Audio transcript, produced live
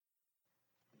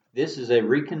This is a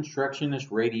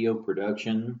Reconstructionist radio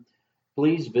production.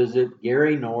 Please visit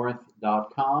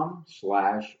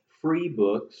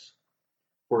garynorth.com/freebooks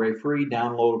for a free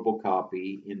downloadable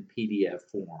copy in PDF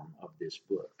form of this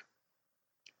book.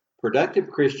 Productive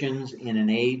Christians in an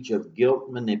Age of Guilt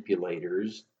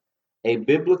Manipulators, a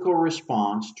Biblical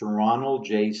Response to Ronald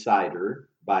J. Sider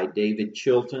by David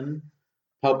Chilton,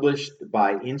 published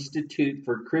by Institute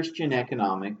for Christian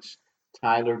Economics,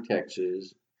 Tyler,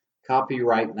 Texas,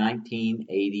 copyright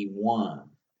 1981.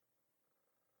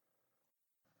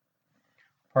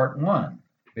 Part 1,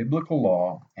 Biblical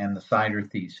Law and the Sider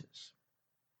Thesis.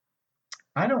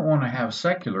 I don't want to have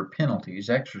secular penalties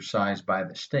exercised by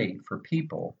the state for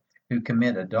people who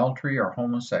commit adultery or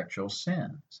homosexual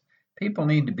sins. People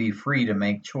need to be free to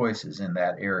make choices in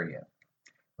that area.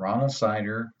 Ronald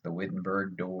Sider, The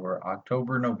Wittenberg Door,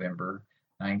 October-November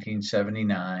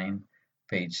 1979,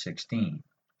 page 16.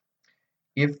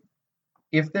 If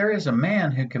there is a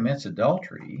man who commits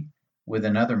adultery with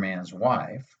another man's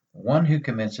wife, one who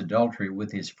commits adultery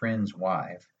with his friend's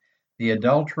wife, the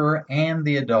adulterer and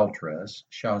the adulteress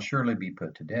shall surely be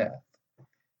put to death.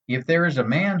 If there is a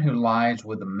man who lies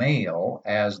with a male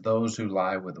as those who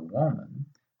lie with a woman,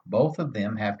 both of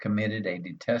them have committed a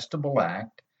detestable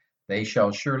act, they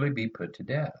shall surely be put to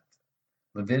death.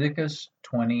 Leviticus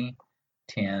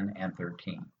 20:10 and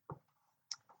 13.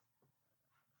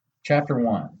 Chapter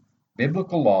 1,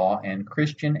 Biblical Law and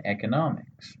Christian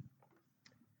Economics.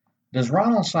 Does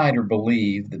Ronald Sider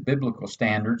believe the biblical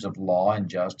standards of law and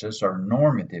justice are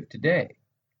normative today?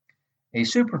 A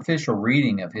superficial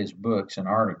reading of his books and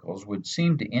articles would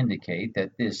seem to indicate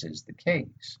that this is the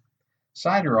case.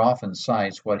 Sider often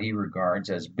cites what he regards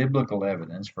as biblical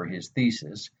evidence for his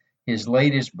thesis. His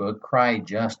latest book, Cry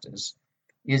Justice,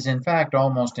 is in fact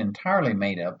almost entirely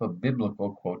made up of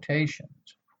biblical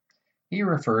quotations. He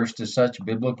refers to such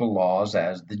biblical laws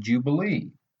as the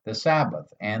Jubilee, the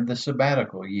Sabbath and the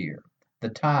sabbatical year, the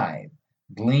tithe,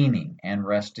 gleaning, and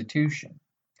restitution.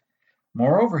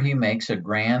 Moreover, he makes a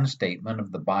grand statement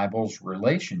of the Bible's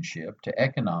relationship to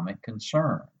economic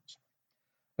concerns.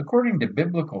 According to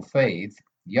biblical faith,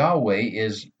 Yahweh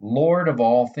is Lord of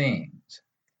all things.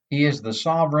 He is the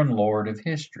sovereign Lord of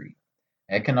history.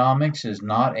 Economics is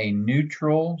not a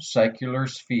neutral, secular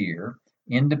sphere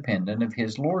independent of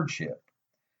his lordship.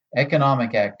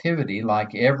 Economic activity,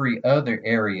 like every other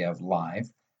area of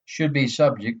life, should be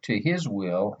subject to his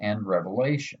will and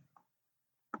revelation.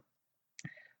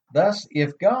 Thus,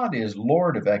 if God is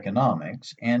Lord of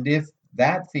economics, and if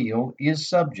that field is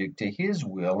subject to his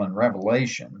will and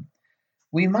revelation,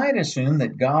 we might assume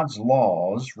that God's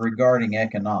laws regarding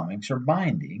economics are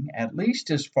binding, at least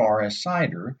as far as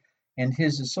Sider and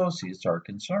his associates are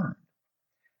concerned.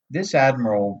 This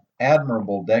admirable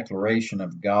declaration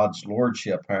of God's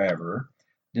lordship, however,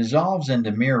 dissolves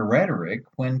into mere rhetoric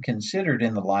when considered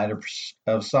in the light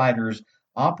of Sider's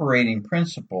operating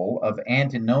principle of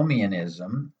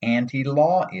antinomianism,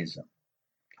 anti-lawism.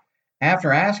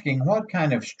 After asking what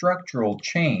kind of structural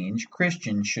change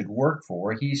Christians should work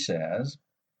for, he says,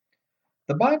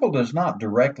 "The Bible does not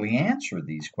directly answer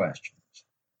these questions.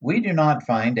 We do not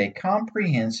find a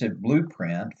comprehensive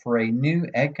blueprint for a new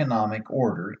economic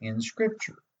order in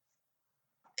Scripture."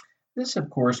 This, of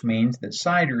course, means that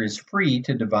Sider is free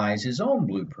to devise his own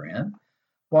blueprint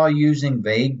while using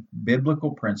vague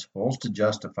biblical principles to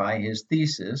justify his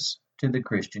thesis to the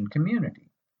Christian community.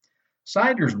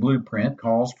 Sider's blueprint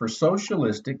calls for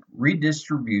socialistic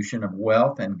redistribution of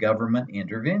wealth and government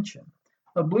intervention,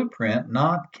 a blueprint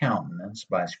not countenanced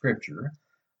by Scripture,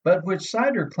 but which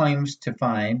Sider claims to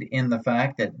find in the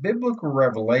fact that biblical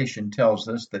revelation tells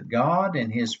us that God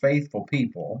and his faithful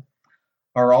people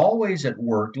are always at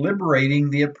work liberating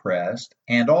the oppressed,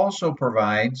 and also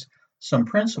provides some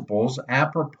principles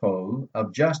apropos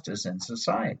of justice in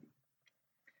society.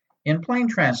 In plain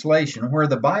translation, where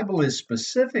the Bible is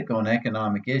specific on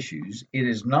economic issues, it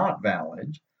is not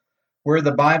valid. Where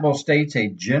the Bible states a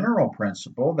general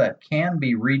principle that can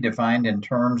be redefined in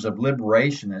terms of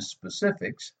liberationist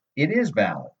specifics, it is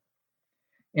valid.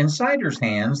 In Sider's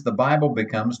hands, the Bible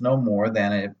becomes no more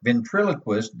than a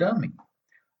ventriloquist dummy.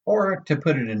 Or, to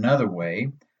put it another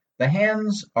way, the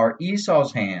hands are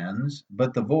Esau's hands,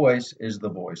 but the voice is the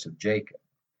voice of Jacob.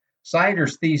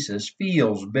 Sider's thesis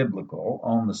feels biblical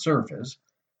on the surface,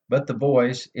 but the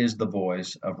voice is the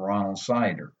voice of Ronald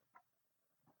Sider.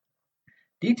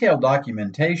 Detailed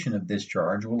documentation of this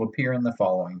charge will appear in the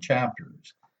following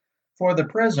chapters. For the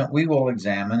present, we will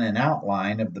examine an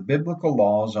outline of the biblical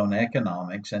laws on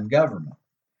economics and government.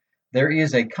 There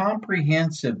is a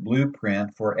comprehensive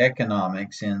blueprint for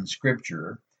economics in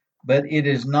Scripture, but it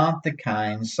is not the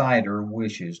kind Sider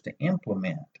wishes to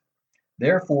implement.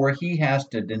 Therefore, he has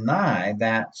to deny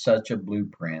that such a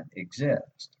blueprint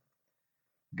exists.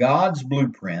 God's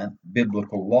blueprint,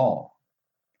 biblical law.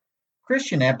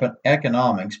 Christian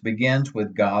economics begins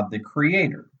with God the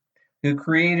Creator, who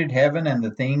created heaven and the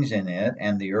things in it,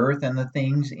 and the earth and the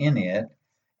things in it,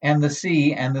 and the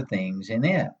sea and the things in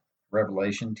it.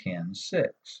 Revelation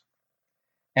 10:6.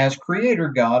 As Creator,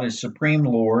 God is supreme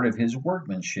Lord of his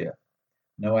workmanship.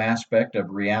 No aspect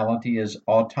of reality is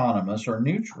autonomous or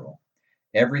neutral.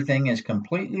 Everything is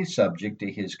completely subject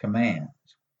to his commands.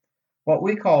 What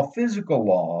we call physical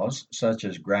laws, such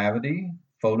as gravity,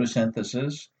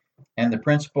 photosynthesis, and the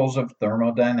principles of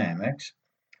thermodynamics,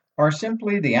 are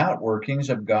simply the outworkings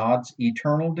of God's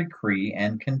eternal decree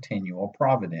and continual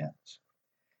providence.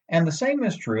 And the same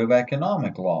is true of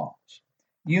economic laws.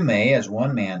 You may, as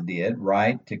one man did,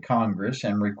 write to Congress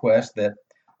and request that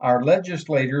our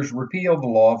legislators repeal the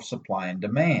law of supply and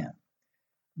demand.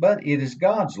 But it is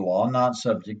God's law, not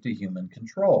subject to human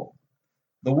control.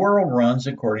 The world runs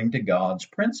according to God's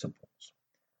principles.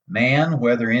 Man,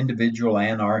 whether individual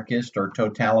anarchist or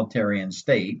totalitarian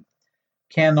state,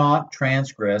 cannot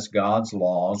transgress God's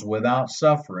laws without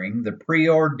suffering the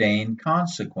preordained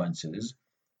consequences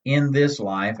in this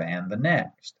life and the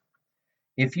next.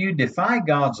 If you defy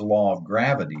God's law of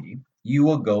gravity, you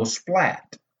will go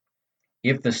splat.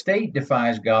 If the state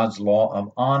defies God's law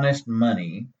of honest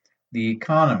money, the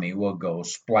economy will go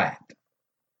splat.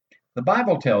 The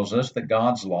Bible tells us that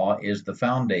God's law is the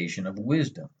foundation of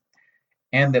wisdom,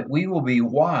 and that we will be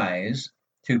wise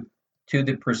to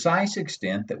the precise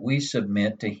extent that we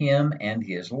submit to him and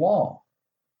his law.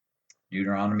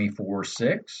 Deuteronomy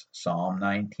 4:6, Psalm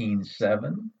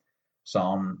 19:7,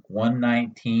 Psalm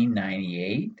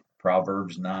 119:98,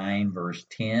 Proverbs 9 verse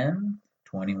 10,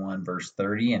 21 verse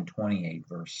 30, and 28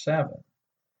 verse 7.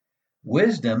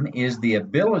 Wisdom is the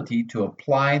ability to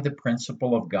apply the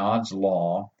principle of God's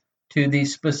law to the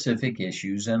specific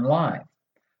issues in life,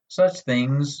 such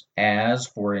things as,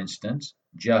 for instance,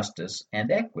 justice and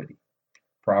equity.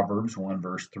 Proverbs 1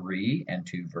 verse 3 and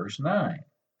 2 verse 9.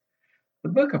 The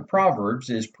book of Proverbs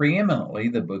is preeminently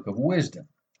the book of wisdom.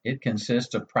 It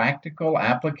consists of practical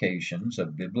applications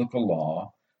of biblical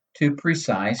law to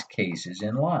precise cases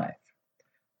in life.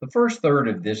 The first third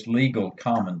of this legal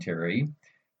commentary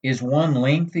is one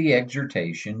lengthy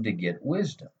exhortation to get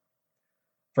wisdom.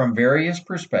 From various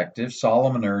perspectives,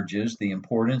 Solomon urges the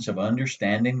importance of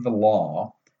understanding the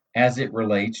law as it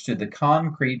relates to the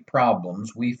concrete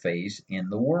problems we face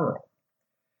in the world.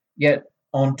 Yet,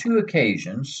 on two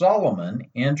occasions,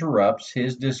 Solomon interrupts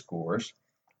his discourse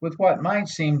with what might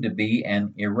seem to be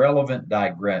an irrelevant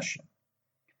digression.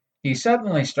 He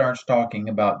suddenly starts talking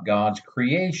about God's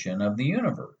creation of the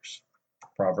universe.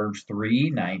 Proverbs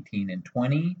 3:19 and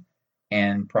 20,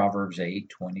 and Proverbs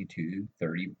 8:22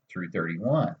 through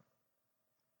 31.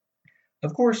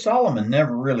 Of course, Solomon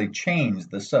never really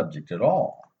changed the subject at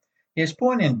all. His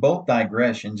point in both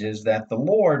digressions is that the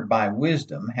Lord by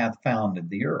wisdom hath founded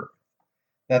the earth,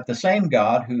 that the same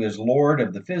God who is Lord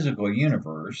of the physical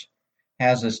universe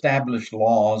has established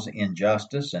laws in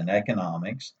justice and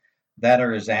economics that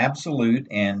are as absolute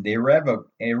and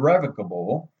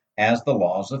irrevocable as the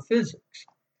laws of physics,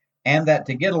 and that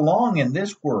to get along in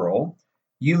this world,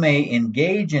 you may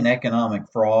engage in economic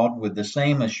fraud with the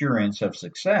same assurance of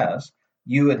success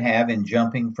you would have in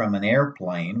jumping from an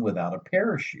airplane without a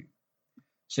parachute.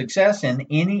 Success in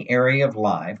any area of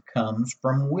life comes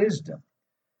from wisdom,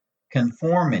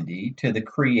 conformity to the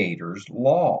Creator's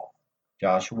law.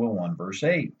 Joshua 1 verse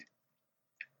 8.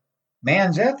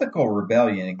 Man's ethical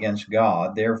rebellion against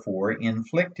God, therefore,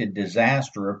 inflicted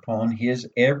disaster upon his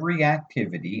every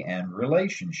activity and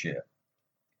relationship.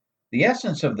 The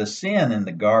essence of the sin in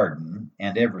the garden,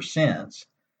 and ever since,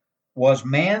 was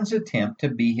man's attempt to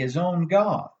be his own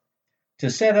God,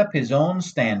 to set up his own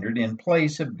standard in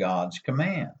place of God's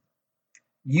command.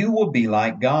 You will be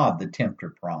like God, the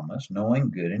tempter promised, knowing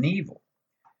good and evil.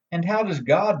 And how does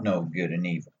God know good and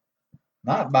evil?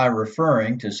 Not by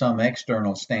referring to some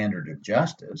external standard of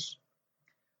justice.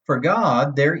 For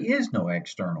God, there is no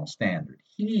external standard.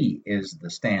 He is the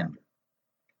standard.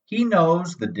 He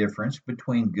knows the difference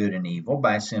between good and evil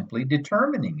by simply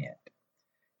determining it.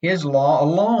 His law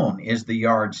alone is the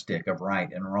yardstick of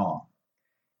right and wrong.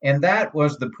 And that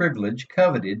was the privilege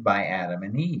coveted by Adam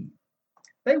and Eve.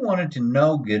 They wanted to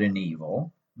know good and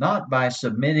evil, not by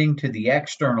submitting to the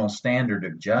external standard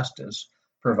of justice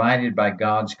provided by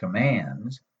God's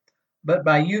commands, but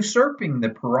by usurping the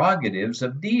prerogatives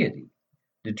of deity,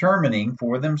 determining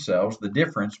for themselves the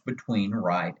difference between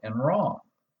right and wrong.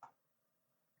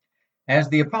 As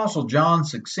the Apostle John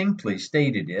succinctly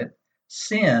stated it,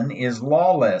 sin is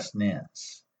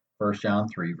lawlessness. 1 John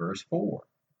 3, verse 4.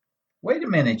 Wait a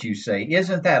minute, you say,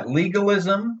 isn't that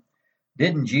legalism?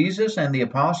 Didn't Jesus and the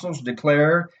apostles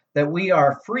declare that we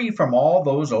are free from all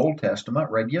those Old Testament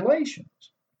regulations?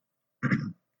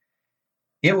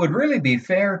 It would really be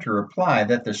fair to reply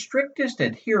that the strictest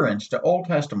adherence to Old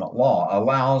Testament law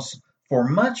allows for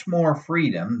much more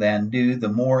freedom than do the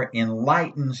more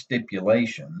enlightened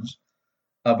stipulations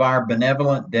of our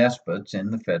benevolent despots in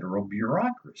the federal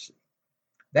bureaucracy.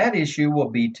 That issue will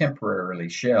be temporarily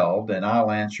shelved, and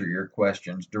I'll answer your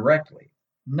questions directly.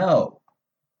 No.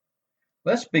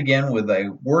 Let's begin with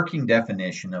a working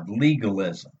definition of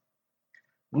legalism.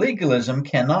 Legalism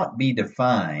cannot be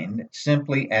defined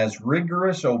simply as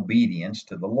rigorous obedience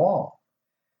to the law.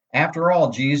 After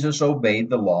all, Jesus obeyed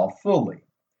the law fully,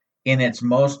 in its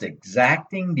most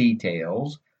exacting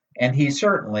details, and he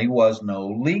certainly was no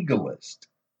legalist.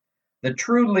 The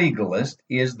true legalist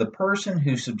is the person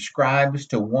who subscribes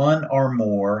to one or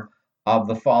more of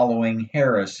the following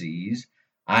heresies,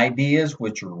 ideas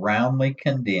which are roundly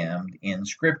condemned in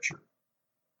Scripture.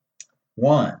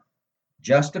 1.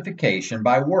 Justification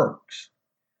by works.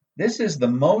 This is the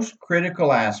most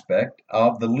critical aspect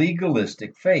of the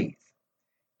legalistic faith.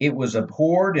 It was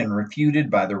abhorred and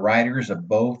refuted by the writers of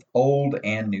both Old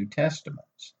and New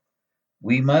Testaments.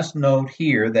 We must note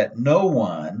here that no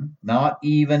one, not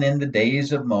even in the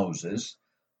days of Moses,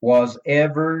 was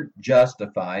ever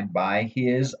justified by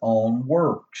his own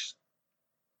works.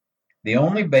 The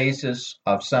only basis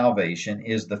of salvation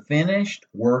is the finished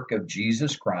work of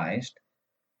Jesus Christ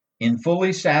in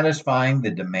fully satisfying the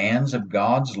demands of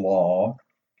God's law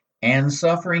and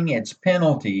suffering its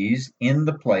penalties in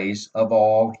the place of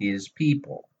all his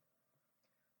people.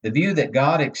 The view that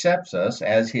God accepts us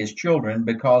as his children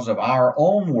because of our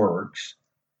own works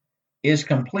is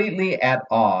completely at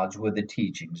odds with the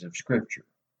teachings of Scripture.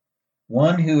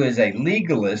 One who is a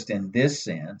legalist in this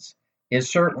sense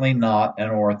is certainly not an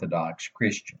Orthodox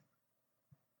Christian.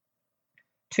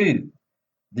 2.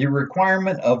 The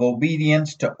requirement of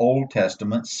obedience to Old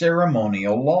Testament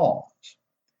ceremonial laws.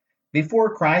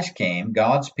 Before Christ came,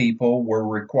 God's people were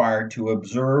required to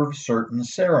observe certain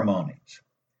ceremonies,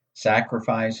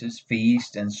 sacrifices,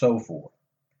 feasts, and so forth,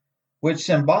 which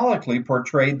symbolically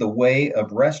portrayed the way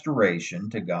of restoration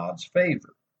to God's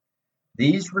favor.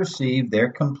 These received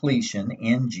their completion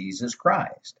in Jesus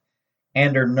Christ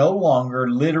and are no longer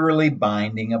literally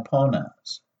binding upon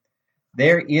us.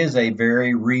 There is a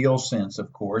very real sense,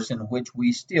 of course, in which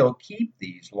we still keep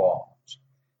these laws.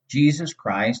 Jesus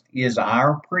Christ is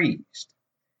our priest.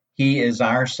 He is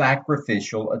our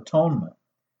sacrificial atonement,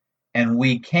 and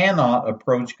we cannot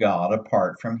approach God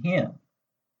apart from him.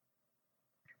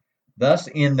 Thus,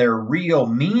 in their real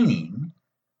meaning,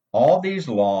 all these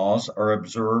laws are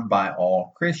observed by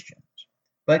all Christians.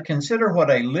 But consider what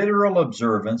a literal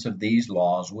observance of these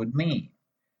laws would mean,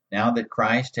 now that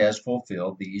Christ has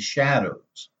fulfilled these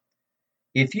shadows.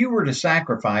 If you were to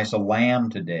sacrifice a lamb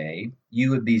today,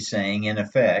 you would be saying, in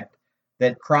effect,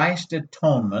 that Christ's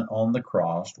atonement on the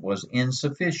cross was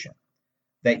insufficient,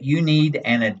 that you need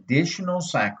an additional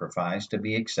sacrifice to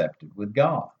be accepted with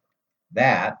God.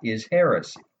 That is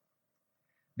heresy.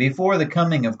 Before the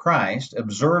coming of Christ,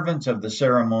 observance of the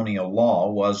ceremonial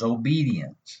law was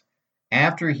obedience.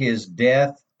 After his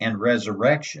death and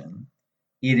resurrection,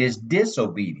 it is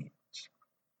disobedience.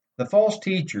 The false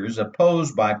teachers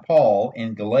opposed by Paul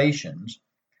in Galatians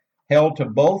held to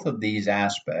both of these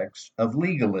aspects of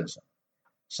legalism,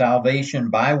 salvation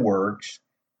by works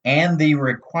and the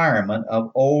requirement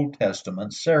of Old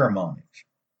Testament ceremonies.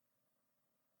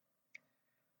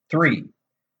 3.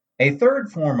 A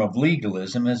third form of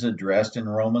legalism is addressed in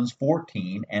Romans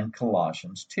 14 and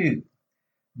Colossians 2,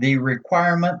 the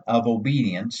requirement of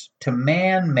obedience to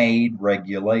man-made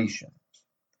regulations.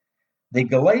 The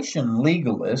Galatian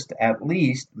legalist at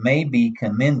least may be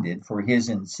commended for his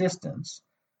insistence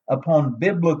upon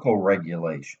biblical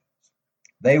regulations.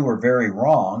 They were very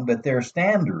wrong, but their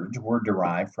standards were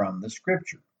derived from the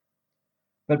Scripture.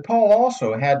 But Paul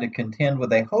also had to contend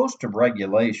with a host of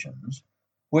regulations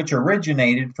which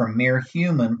originated from mere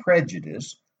human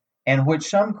prejudice and which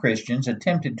some Christians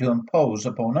attempted to impose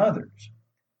upon others.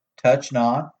 Touch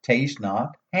not, taste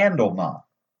not, handle not,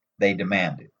 they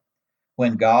demanded,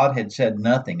 when God had said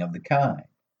nothing of the kind.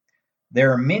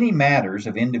 There are many matters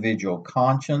of individual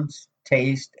conscience,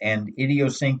 taste, and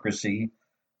idiosyncrasy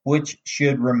which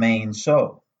should remain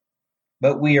so.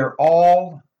 But we are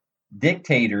all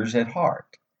dictators at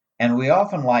heart, and we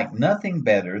often like nothing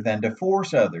better than to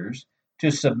force others to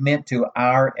submit to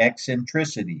our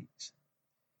eccentricities.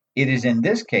 It is in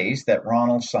this case that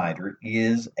Ronald Sider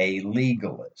is a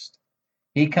legalist.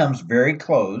 He comes very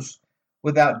close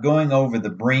without going over the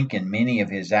brink in many of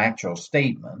his actual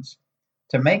statements,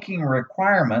 to making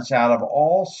requirements out of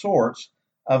all sorts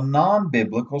of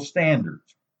non-biblical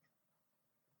standards.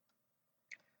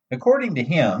 According to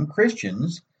him,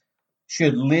 Christians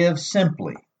should live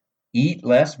simply, eat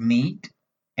less meat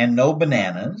and no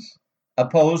bananas,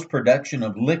 oppose production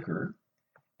of liquor,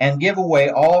 and give away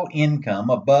all income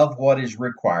above what is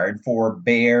required for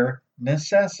bare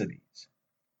necessities.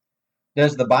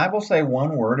 Does the Bible say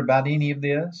one word about any of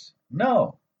this?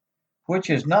 No, which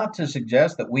is not to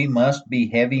suggest that we must be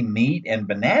heavy meat and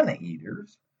banana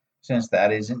eaters, since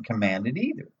that isn't commanded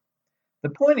either. The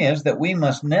point is that we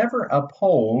must never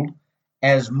uphold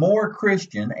as more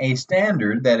Christian a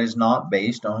standard that is not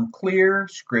based on clear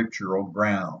scriptural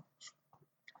grounds.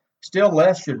 Still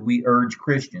less should we urge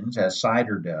Christians, as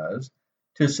Sider does,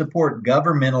 to support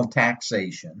governmental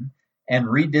taxation and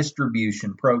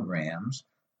redistribution programs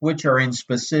which are in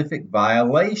specific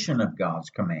violation of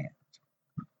God's commands.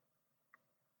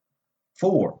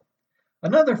 4.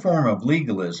 Another form of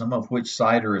legalism, of which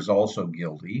Sider is also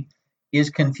guilty,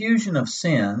 is confusion of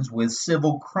sins with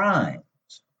civil crimes.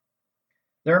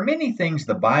 There are many things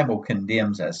the Bible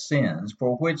condemns as sins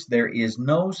for which there is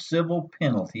no civil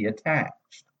penalty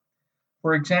attached.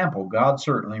 For example, God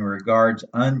certainly regards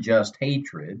unjust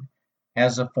hatred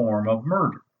as a form of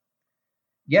murder.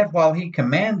 Yet while he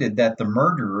commanded that the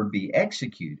murderer be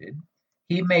executed,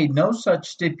 he made no such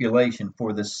stipulation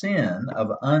for the sin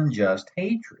of unjust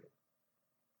hatred.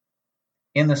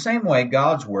 In the same way,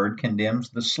 God's word condemns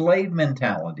the slave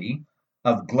mentality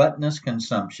of gluttonous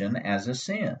consumption as a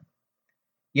sin.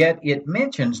 Yet it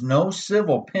mentions no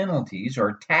civil penalties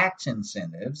or tax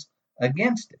incentives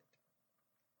against it.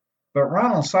 But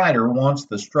Ronald Sider wants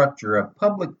the structure of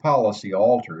public policy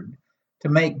altered to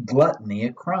make gluttony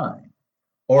a crime,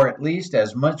 or at least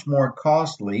as much more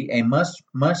costly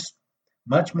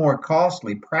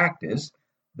practice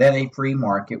than a free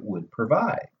market would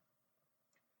provide.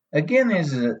 Again,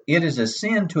 it is a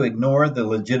sin to ignore the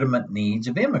legitimate needs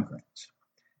of immigrants,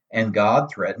 and God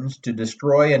threatens to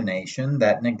destroy a nation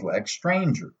that neglects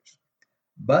strangers.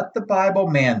 But the Bible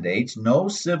mandates no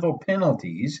civil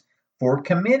penalties for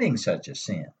committing such a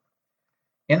sin.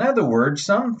 In other words,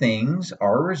 some things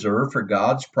are reserved for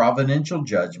God's providential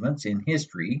judgments in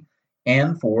history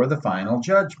and for the final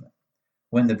judgment,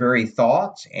 when the very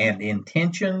thoughts and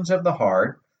intentions of the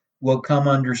heart will come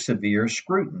under severe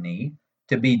scrutiny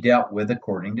to be dealt with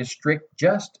according to strict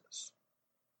justice.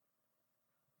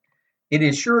 It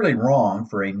is surely wrong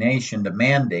for a nation to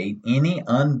mandate any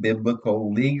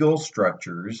unbiblical legal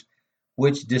structures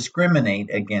which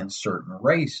discriminate against certain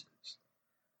races.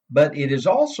 But it is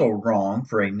also wrong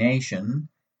for a nation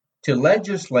to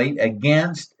legislate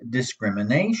against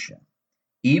discrimination,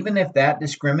 even if that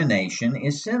discrimination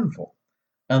is sinful,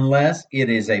 unless it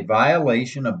is a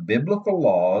violation of biblical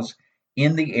laws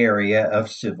in the area of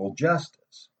civil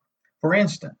justice. For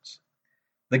instance,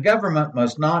 the government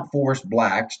must not force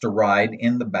blacks to ride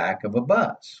in the back of a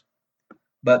bus.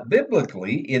 But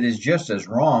biblically, it is just as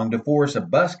wrong to force a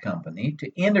bus company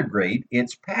to integrate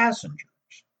its passengers.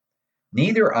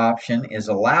 Neither option is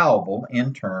allowable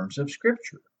in terms of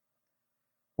Scripture.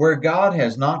 Where God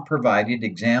has not provided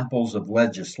examples of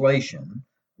legislation,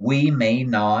 we may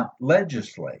not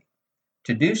legislate.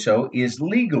 To do so is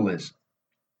legalism.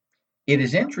 It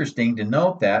is interesting to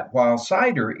note that while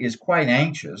Sider is quite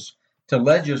anxious to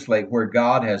legislate where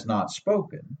God has not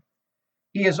spoken,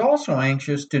 he is also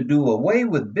anxious to do away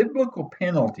with biblical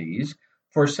penalties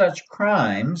for such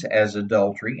crimes as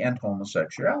adultery and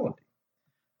homosexuality,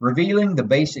 revealing the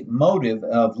basic motive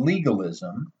of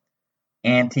legalism,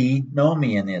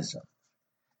 antinomianism.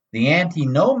 The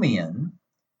antinomian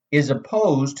is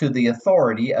opposed to the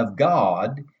authority of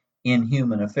God in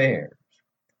human affairs.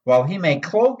 While he may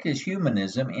cloak his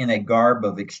humanism in a garb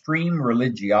of extreme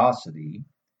religiosity,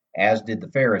 as did the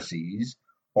Pharisees,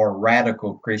 or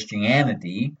radical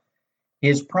Christianity,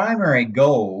 his primary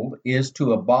goal is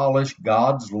to abolish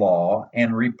God's law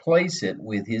and replace it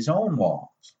with his own laws.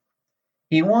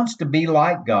 He wants to be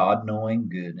like God, knowing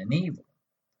good and evil.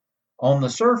 On the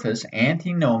surface,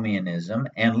 antinomianism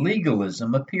and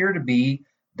legalism appear to be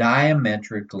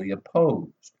diametrically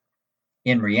opposed.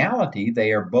 In reality,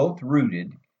 they are both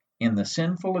rooted in the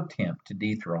sinful attempt to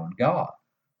dethrone God.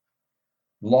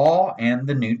 Law and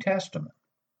the New Testament.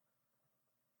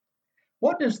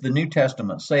 What does the New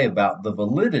Testament say about the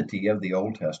validity of the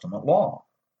Old Testament law?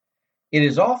 It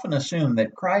is often assumed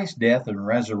that Christ's death and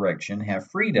resurrection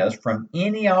have freed us from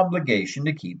any obligation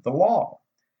to keep the law.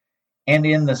 And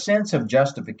in the sense of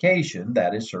justification,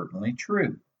 that is certainly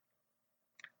true.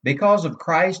 Because of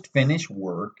Christ's finished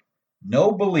work,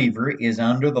 No believer is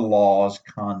under the law's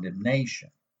condemnation.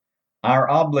 Our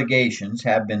obligations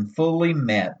have been fully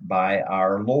met by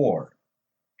our Lord.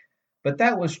 But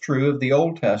that was true of the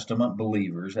Old Testament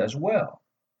believers as well.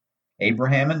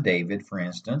 Abraham and David, for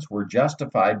instance, were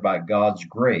justified by God's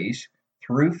grace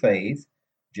through faith,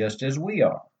 just as we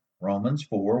are. Romans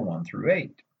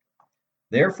 4:1-8.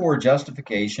 Therefore,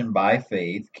 justification by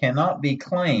faith cannot be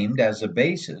claimed as a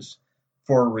basis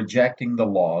for rejecting the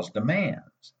law's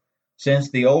demands, since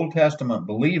the Old Testament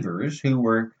believers who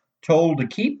were told to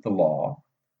keep the law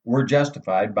were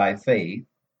justified by faith,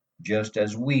 just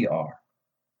as we are.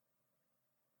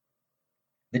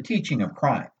 The teaching of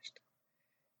Christ.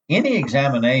 Any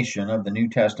examination of the New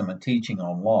Testament teaching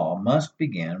on law must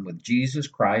begin with Jesus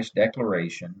Christ's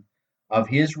declaration of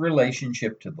his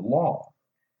relationship to the law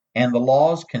and the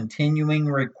law's continuing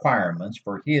requirements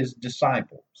for his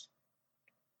disciples.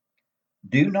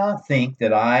 Do not think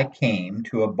that I came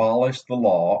to abolish the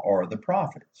law or the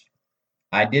prophets.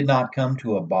 I did not come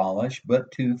to abolish,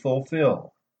 but to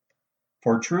fulfill.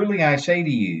 For truly I say to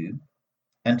you,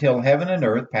 until heaven and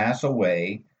earth pass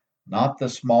away, not the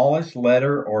smallest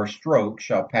letter or stroke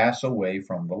shall pass away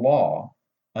from the law,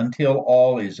 until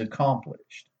all is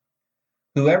accomplished.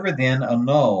 Whoever then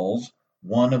annuls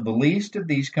one of the least of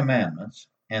these commandments,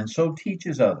 and so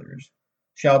teaches others,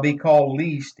 shall be called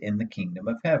least in the kingdom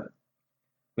of heaven.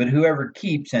 But whoever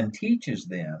keeps and teaches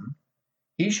them,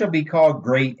 he shall be called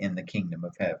great in the kingdom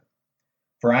of heaven.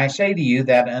 For I say to you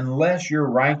that unless your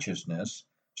righteousness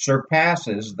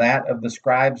surpasses that of the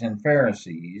scribes and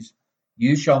Pharisees,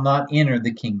 you shall not enter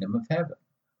the kingdom of heaven.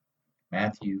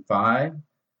 Matthew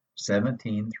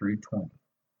 5:17-20.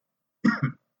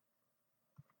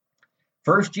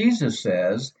 First, Jesus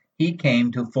says he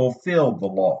came to fulfill the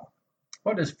law.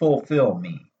 What does fulfill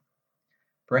mean?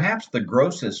 Perhaps the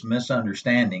grossest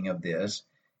misunderstanding of this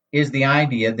is the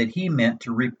idea that he meant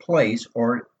to replace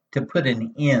or to put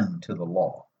an end to the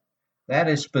law. That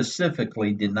is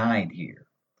specifically denied here.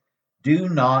 Do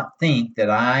not think that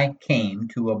I came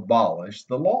to abolish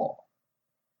the law.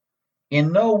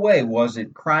 In no way was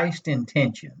it Christ's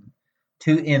intention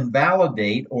to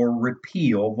invalidate or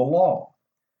repeal the law,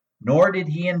 nor did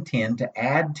he intend to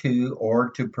add to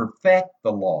or to perfect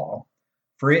the law,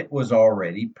 for it was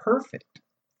already perfect.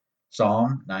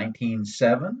 Psalm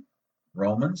 19:7,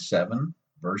 Romans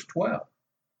 7:12.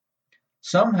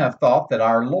 Some have thought that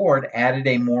our Lord added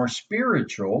a more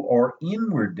spiritual or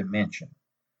inward dimension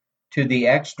to the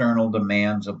external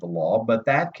demands of the law, but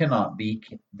that cannot be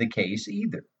the case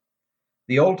either.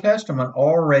 The Old Testament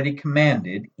already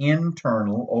commanded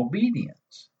internal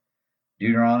obedience.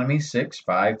 Deuteronomy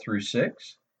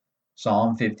 6:5-6,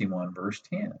 Psalm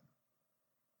 51:10.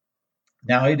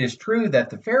 Now it is true that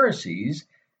the Pharisees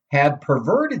had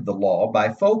perverted the law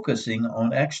by focusing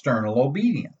on external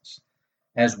obedience.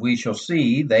 As we shall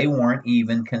see, they weren't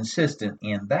even consistent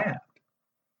in that.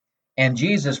 And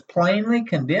Jesus plainly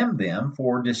condemned them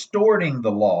for distorting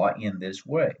the law in this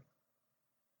way.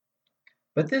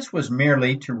 But this was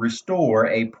merely to restore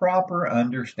a proper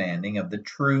understanding of the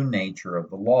true nature of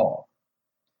the law.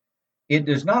 It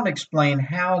does not explain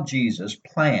how Jesus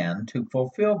planned to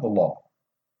fulfill the law.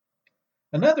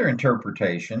 Another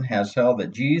interpretation has held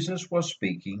that Jesus was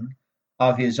speaking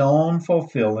of his own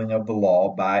fulfilling of the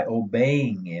law by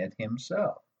obeying it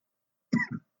himself.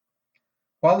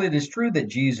 While it is true that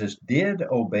Jesus did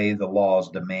obey the law's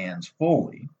demands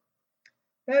fully,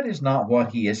 that is not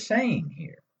what he is saying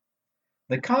here.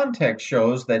 The context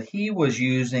shows that he was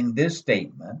using this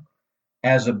statement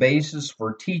as a basis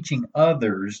for teaching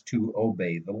others to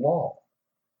obey the law.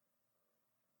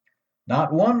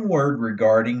 Not one word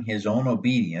regarding his own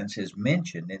obedience is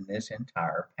mentioned in this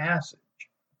entire passage.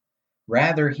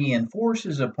 Rather, he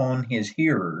enforces upon his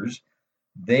hearers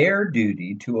their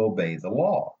duty to obey the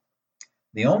law.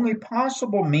 The only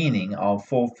possible meaning of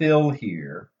fulfill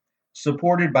here,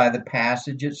 supported by the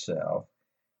passage itself,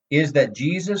 is that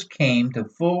Jesus came to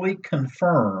fully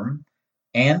confirm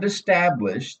and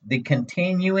establish the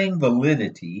continuing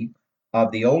validity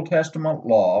of the Old Testament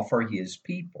law for his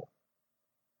people.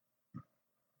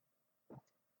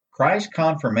 Christ's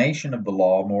confirmation of the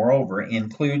law, moreover,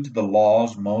 includes the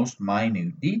law's most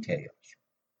minute details.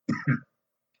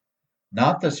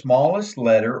 Not the smallest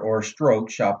letter or stroke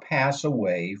shall pass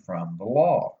away from the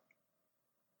law.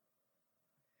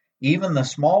 Even the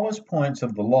smallest points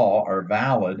of the law are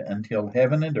valid until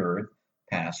heaven and earth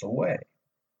pass away.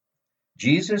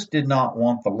 Jesus did not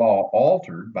want the law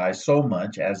altered by so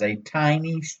much as a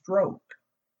tiny stroke.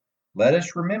 Let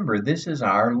us remember this is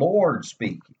our Lord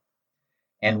speaking,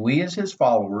 and we as his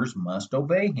followers must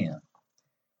obey him.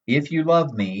 If you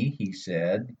love me, he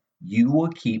said, you will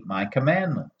keep my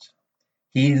commandments.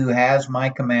 He who has my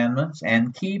commandments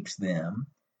and keeps them,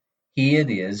 he it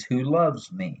is who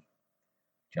loves me.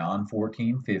 John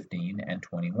 14:15 and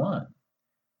 21.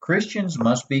 Christians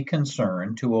must be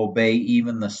concerned to obey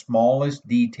even the smallest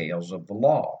details of the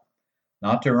law,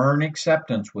 not to earn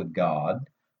acceptance with God.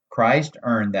 Christ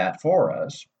earned that for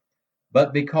us,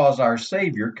 but because our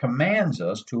Savior commands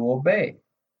us to obey.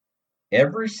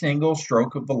 Every single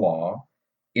stroke of the law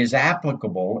is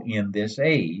applicable in this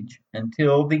age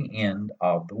until the end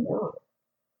of the world.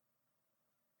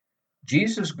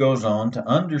 Jesus goes on to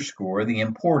underscore the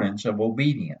importance of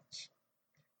obedience.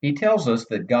 He tells us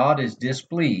that God is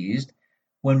displeased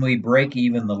when we break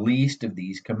even the least of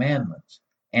these commandments,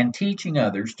 and teaching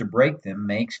others to break them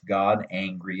makes God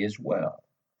angry as well.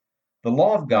 The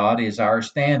law of God is our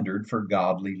standard for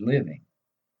godly living.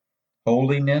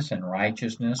 Holiness and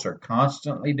righteousness are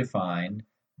constantly defined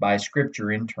by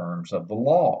Scripture in terms of the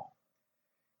law.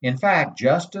 In fact,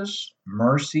 justice,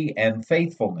 mercy, and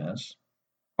faithfulness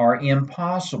are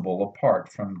impossible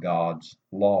apart from God's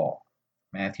law.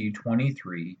 Matthew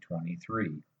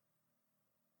 23:23.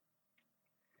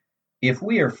 If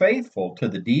we are faithful to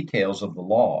the details of the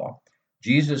law,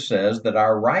 Jesus says that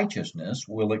our righteousness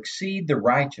will exceed the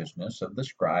righteousness of the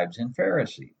scribes and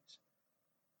Pharisees.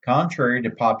 Contrary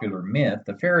to popular myth,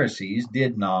 the Pharisees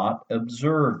did not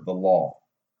observe the law.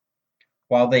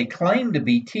 While they claimed to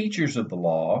be teachers of the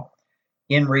law,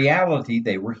 in reality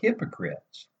they were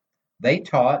hypocrites. They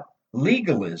taught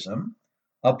legalism,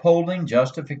 upholding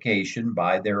justification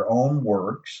by their own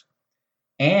works,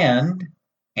 and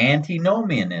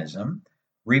antinomianism,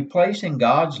 replacing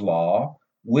God's law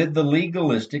with the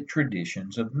legalistic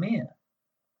traditions of men.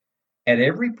 At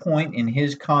every point in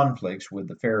his conflicts with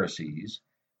the Pharisees,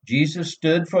 Jesus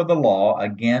stood for the law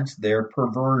against their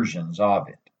perversions of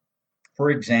it. For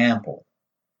example,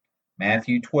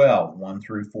 Matthew 12:1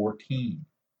 through 14,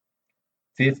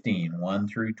 15:1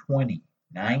 through 20,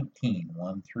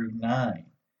 19:1 through 9,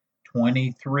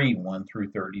 23:1 through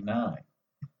 39.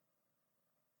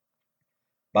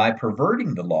 By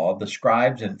perverting the law, the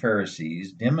scribes and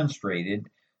Pharisees demonstrated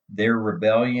their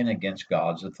rebellion against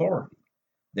God's authority.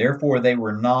 Therefore, they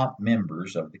were not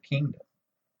members of the kingdom.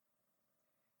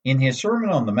 In his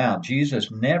Sermon on the Mount,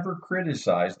 Jesus never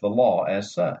criticized the law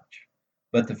as such,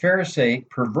 but the Pharisaic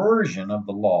perversion of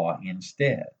the law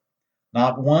instead.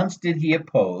 Not once did he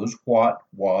oppose what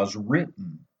was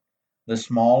written, the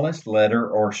smallest letter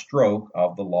or stroke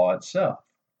of the law itself.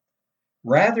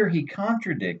 Rather, he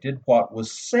contradicted what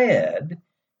was said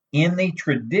in the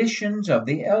traditions of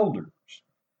the elders,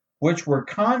 which were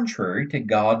contrary to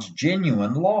God's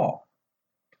genuine law.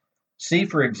 See,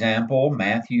 for example,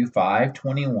 Matthew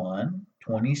 5:21,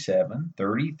 27,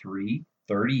 33,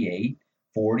 38,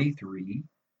 43,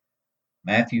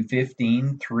 Matthew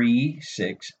 15:3,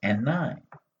 6, and 9.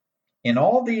 In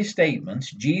all these statements,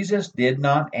 Jesus did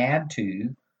not add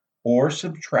to or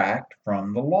subtract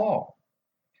from the law,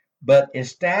 but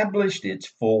established its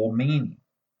full meaning,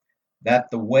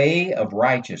 that the way of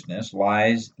righteousness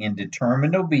lies in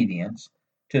determined obedience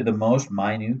to the most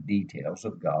minute details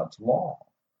of God's law.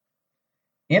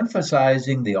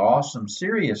 Emphasizing the awesome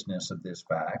seriousness of this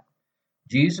fact,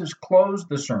 Jesus closed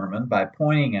the sermon by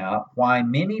pointing out why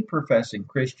many professing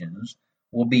Christians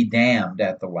will be damned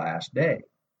at the last day.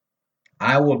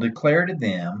 I will declare to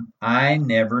them, I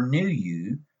never knew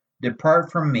you.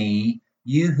 Depart from me,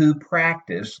 you who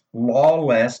practice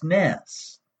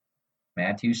lawlessness.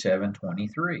 Matthew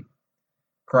 7:23.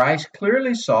 Christ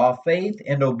clearly saw faith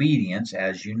and obedience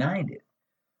as united.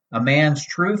 A man's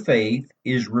true faith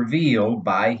is revealed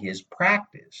by his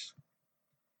practice.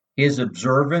 His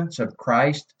observance of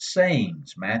Christ's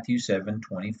sayings, Matthew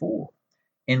 7:24,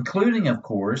 including, of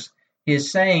course,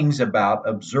 his sayings about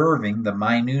observing the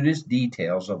minutest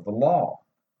details of the law.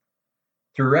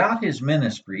 Throughout his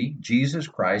ministry, Jesus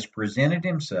Christ presented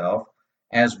himself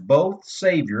as both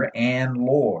Savior and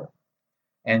Lord.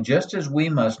 And just as we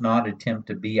must not attempt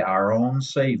to be our own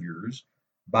saviors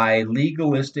by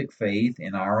legalistic faith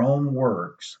in our own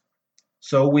works,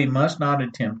 so we must not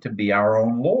attempt to be our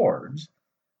own lords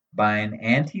by an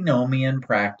antinomian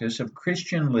practice of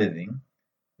Christian living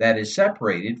that is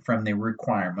separated from the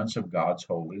requirements of God's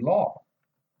holy law.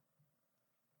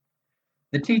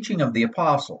 The teaching of the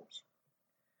apostles.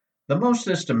 The most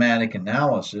systematic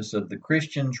analysis of the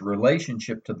Christian's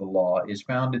relationship to the law is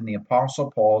found in the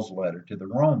Apostle Paul's letter to the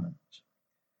Romans.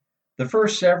 The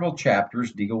first several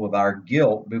chapters deal with our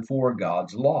guilt before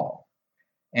God's law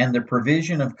and the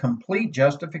provision of complete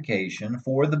justification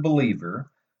for the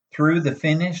believer through the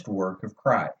finished work of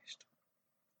Christ.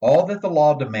 All that the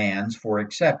law demands for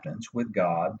acceptance with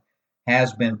God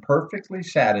has been perfectly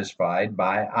satisfied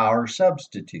by our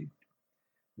substitute.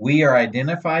 We are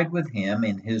identified with him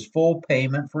in his full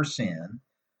payment for sin,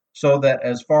 so that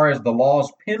as far as the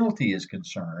law's penalty is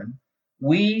concerned,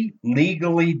 we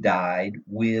legally died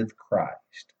with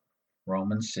Christ.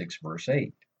 Romans 6, verse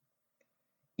 8.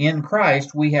 In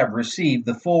Christ, we have received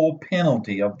the full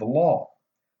penalty of the law,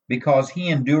 because he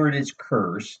endured its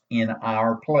curse in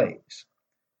our place.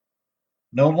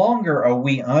 No longer are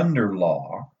we under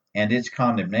law and its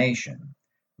condemnation.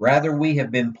 Rather, we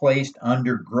have been placed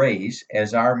under grace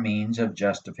as our means of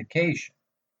justification.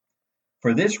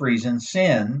 For this reason,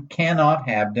 sin cannot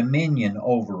have dominion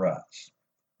over us.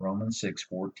 Romans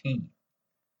 6:14.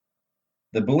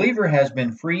 The believer has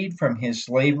been freed from his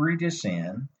slavery to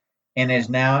sin and is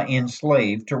now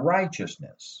enslaved to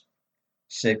righteousness.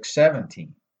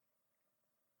 6:17.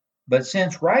 But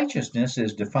since righteousness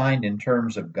is defined in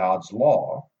terms of God's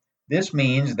law, this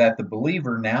means that the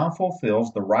believer now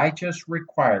fulfills the righteous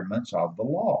requirements of the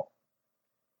law.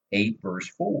 8 verse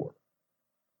 4.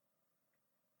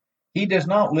 He does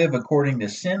not live according to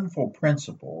sinful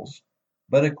principles,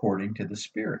 but according to the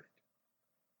Spirit.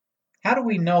 How do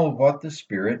we know what the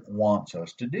Spirit wants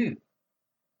us to do?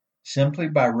 Simply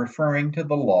by referring to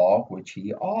the law which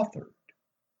he authored.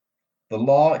 The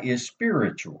law is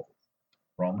spiritual.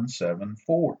 Romans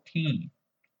 7:14.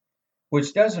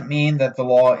 Which doesn't mean that the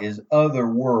law is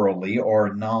otherworldly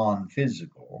or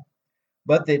non-physical,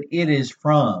 but that it is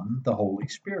from the Holy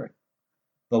Spirit.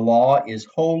 The law is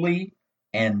holy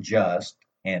and just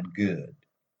and good.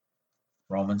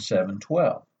 Romans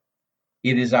 7:12.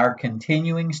 It is our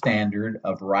continuing standard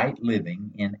of right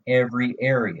living in every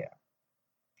area.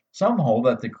 Some hold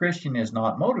that the Christian is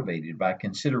not motivated by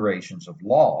considerations of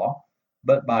law,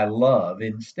 but by love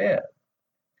instead.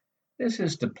 This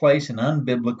is to place an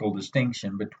unbiblical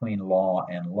distinction between law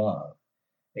and love,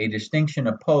 a distinction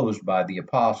opposed by the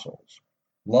apostles.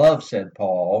 Love, said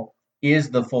Paul, is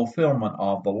the fulfillment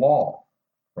of the law.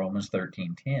 Romans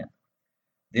 13:10.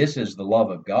 This is the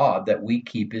love of God, that we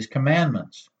keep his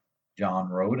commandments. John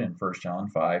wrote in 1 John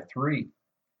 5:3.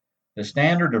 The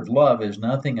standard of love is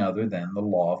nothing other than the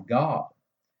law of God.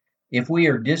 If we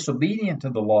are disobedient to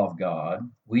the law of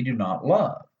God, we do not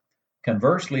love.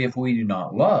 Conversely, if we do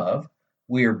not love,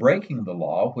 we are breaking the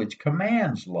law which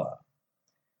commands love.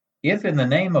 If in the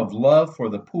name of love for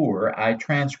the poor I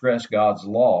transgress God's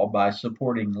law by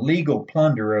supporting legal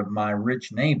plunder of my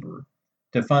rich neighbor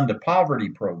to fund a poverty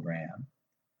program,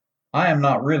 I am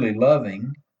not really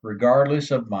loving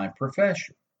regardless of my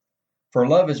profession. For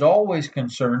love is always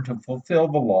concerned to fulfill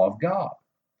the law of God.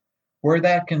 Where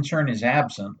that concern is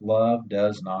absent, love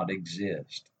does not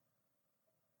exist.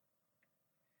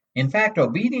 In fact,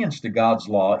 obedience to God's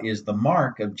law is the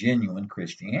mark of genuine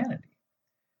Christianity.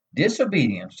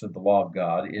 Disobedience to the law of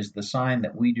God is the sign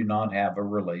that we do not have a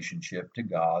relationship to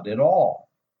God at all.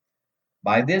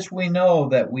 By this we know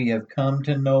that we have come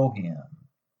to know him,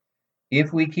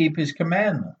 if we keep his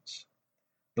commandments.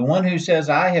 The one who says,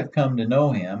 I have come to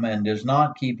know him, and does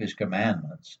not keep his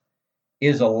commandments,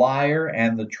 is a liar,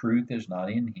 and the truth is not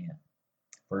in him.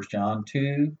 1 John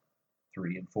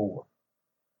 2:3 and 4.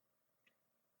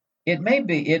 It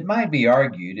might be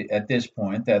argued at this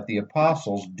point that the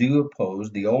apostles do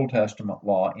oppose the Old Testament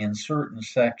law in certain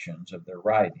sections of their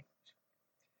writings.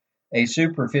 A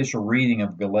superficial reading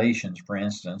of Galatians, for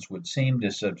instance, would seem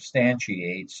to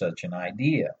substantiate such an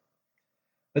idea.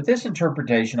 But this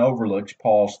interpretation overlooks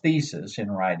Paul's thesis in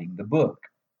writing the book.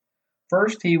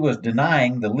 First, he was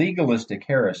denying the legalistic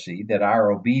heresy that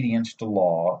our obedience to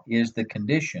law is the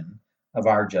condition of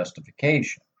our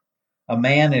justification. A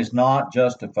man is not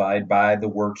justified by the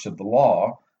works of the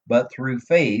law, but through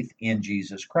faith in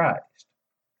Jesus Christ.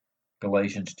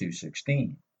 Galatians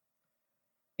 2:16.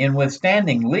 In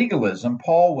withstanding legalism,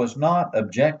 Paul was not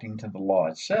objecting to the law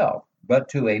itself, but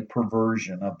to a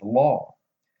perversion of the law,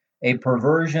 a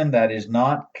perversion that is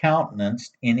not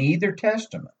countenanced in either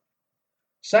testament.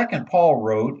 Second, Paul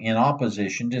wrote in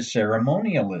opposition to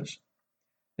ceremonialism,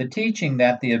 the teaching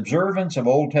that the observance of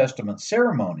Old Testament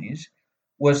ceremonies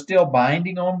was still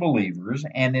binding on believers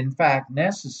and in fact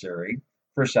necessary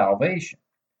for salvation.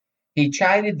 He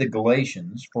chided the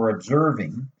Galatians for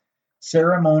observing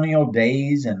ceremonial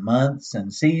days and months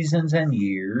and seasons and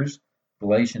years,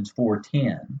 Galatians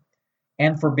 4:10,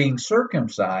 and for being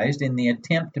circumcised in the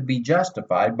attempt to be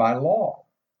justified by law,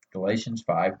 Galatians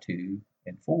 5:2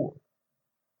 and 4.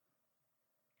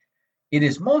 It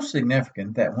is most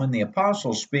significant that when the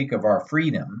apostles speak of our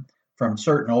freedom from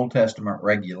certain Old Testament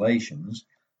regulations,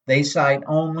 they cite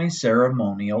only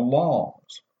ceremonial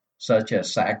laws, such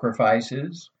as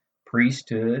sacrifices,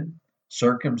 priesthood,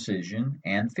 circumcision,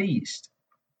 and feast,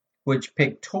 which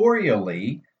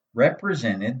pictorially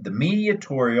represented the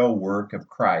mediatorial work of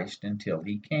Christ until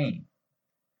he came.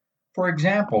 For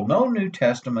example, no New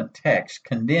Testament text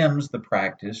condemns the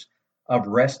practice of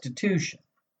restitution.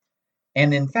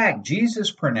 And in fact,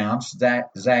 Jesus pronounced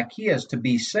Zacchaeus to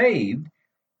be saved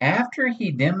after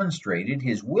he demonstrated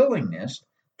his willingness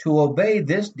to obey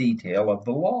this detail of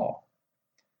the law.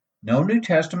 No New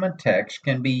Testament text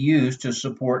can be used to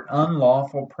support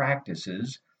unlawful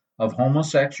practices of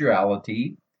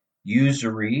homosexuality,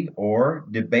 usury, or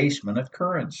debasement of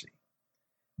currency.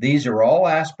 These are all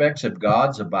aspects of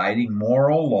God's abiding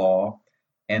moral law,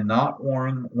 and not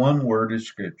one word of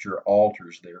Scripture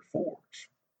alters their force.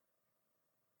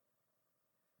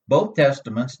 Both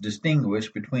Testaments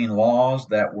distinguish between laws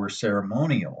that were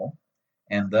ceremonial,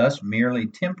 and thus merely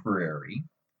temporary,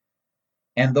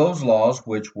 and those laws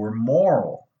which were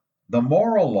moral. The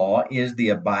moral law is the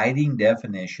abiding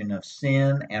definition of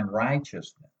sin and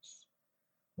righteousness.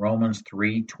 Romans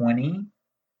 3:20,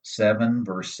 7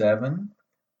 verse 7,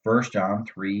 1 John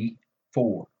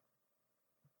 3:4.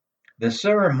 The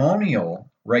ceremonial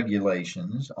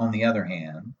regulations, on the other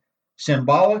hand,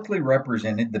 symbolically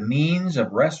represented the means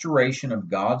of restoration of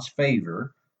God's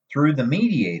favor through the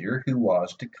mediator who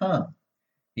was to come.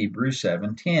 Hebrews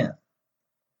 7:10.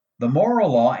 The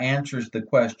moral law answers the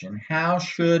question, how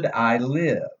should I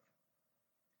live?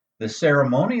 The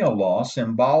ceremonial law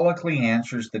symbolically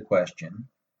answers the question,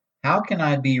 how can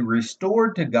I be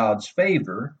restored to God's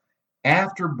favor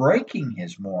after breaking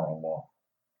his moral law?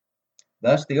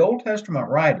 Thus, the Old Testament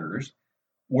writers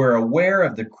were aware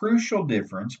of the crucial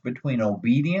difference between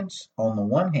obedience on the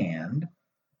one hand,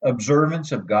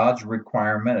 observance of God's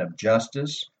requirement of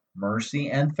justice, mercy,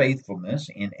 and faithfulness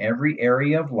in every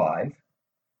area of life,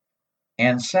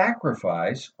 and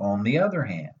sacrifice on the other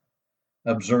hand,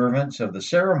 observance of the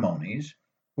ceremonies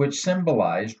which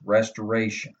symbolized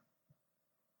restoration.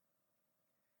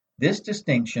 This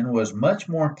distinction was much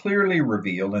more clearly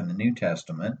revealed in the New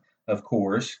Testament, of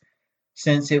course,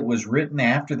 since it was written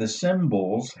after the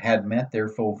symbols had met their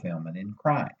fulfillment in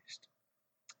Christ.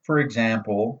 For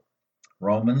example,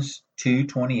 Romans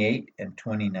 2:28 and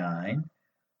 29,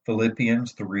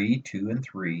 Philippians 3:2 and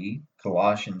 3,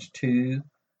 Colossians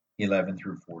 2:11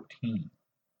 through 14.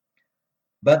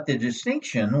 But the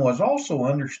distinction was also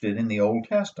understood in the Old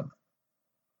Testament.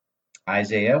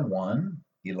 Isaiah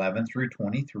 1:11 through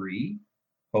 23,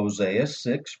 Hosea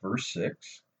 6 verse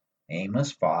 6,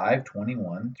 Amos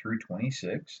 5:21 through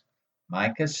 26,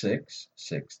 Micah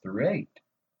 6:6 through 8.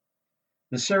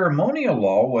 The ceremonial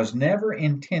law was never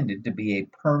intended to be a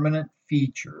permanent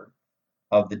feature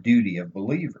of the duty of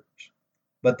believers,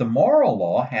 but the moral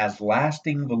law has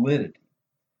lasting validity.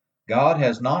 God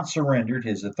has not surrendered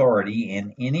his authority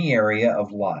in any area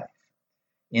of life.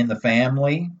 In the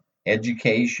family,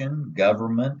 education,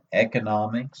 government,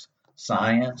 economics,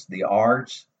 science, the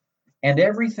arts, and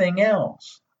everything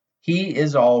else, he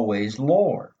is always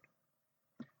Lord.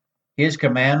 His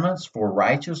commandments for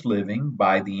righteous living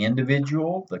by the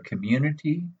individual, the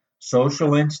community,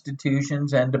 social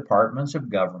institutions, and departments of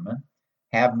government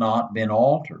have not been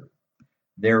altered.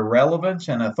 Their relevance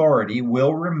and authority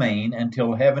will remain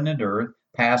until heaven and earth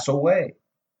pass away.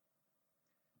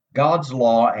 God's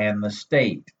law and the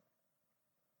state.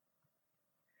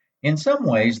 In some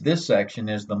ways, this section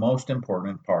is the most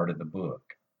important part of the book.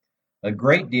 A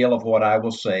great deal of what I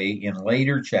will say in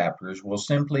later chapters will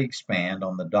simply expand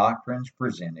on the doctrines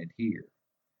presented here.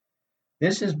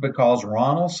 This is because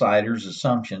Ronald Sider's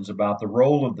assumptions about the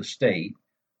role of the state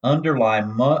underlie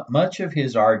much of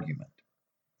his argument.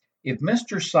 If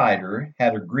Mr. Sider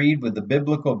had agreed with the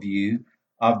biblical view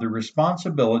of the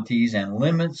responsibilities and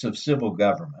limits of civil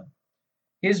government,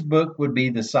 his book would be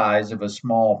the size of a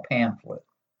small pamphlet.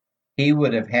 He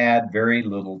would have had very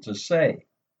little to say.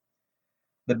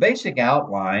 The basic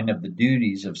outline of the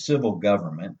duties of civil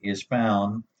government is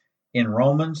found in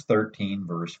Romans 13,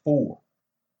 verse 4.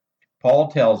 Paul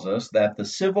tells us that the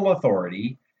civil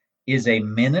authority is a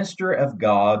minister of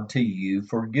God to you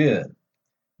for good.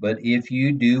 But if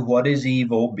you do what is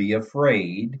evil, be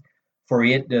afraid, for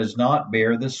it does not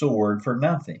bear the sword for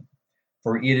nothing.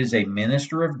 For it is a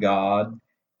minister of God,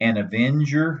 an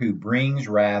avenger who brings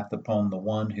wrath upon the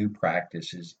one who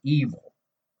practices evil.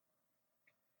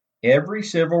 Every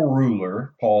civil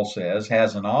ruler, Paul says,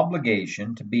 has an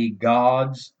obligation to be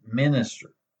God's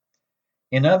minister.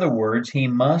 In other words, he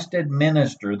must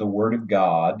administer the word of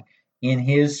God in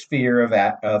his sphere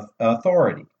of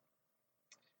authority.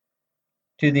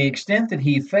 To the extent that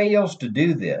he fails to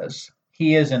do this,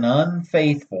 he is an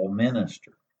unfaithful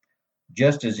minister,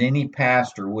 just as any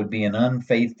pastor would be an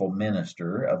unfaithful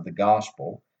minister of the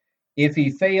gospel if he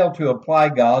failed to apply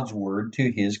God's word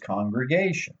to his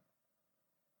congregation.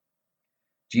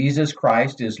 Jesus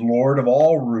Christ is Lord of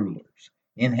all rulers,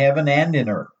 in heaven and in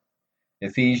earth.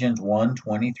 Ephesians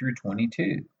 1:20 through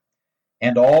 22.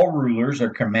 And all rulers are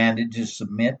commanded to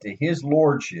submit to his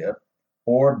lordship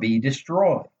or be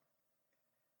destroyed.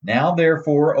 Now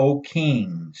therefore, O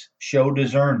kings, show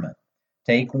discernment.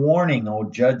 Take warning, O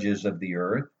judges of the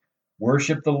earth.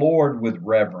 Worship the Lord with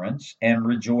reverence and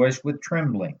rejoice with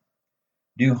trembling.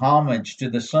 Do homage to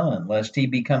the Son, lest he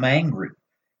become angry,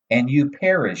 and you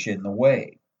perish in the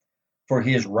way. For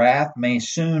his wrath may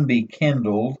soon be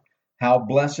kindled. How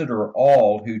blessed are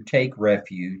all who take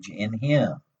refuge in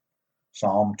him.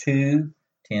 Psalm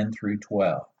 2:10 through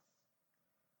 12.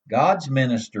 God's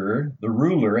minister, the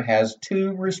ruler, has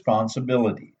two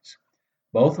responsibilities,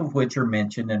 both of which are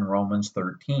mentioned in Romans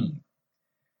 13.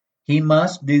 He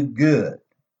must do good.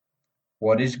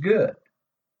 What is good?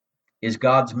 Is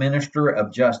God's minister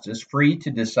of justice free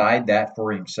to decide that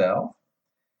for himself?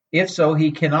 If so,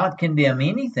 he cannot condemn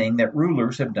anything that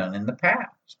rulers have done in the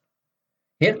past.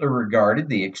 Hitler regarded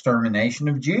the extermination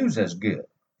of Jews as good.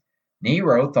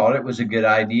 Nero thought it was a good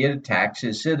idea to tax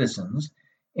his citizens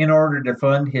in order to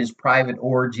fund his private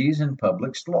orgies and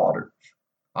public slaughters.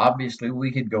 Obviously,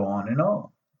 we could go on and on.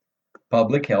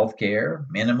 Public health care,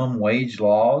 minimum wage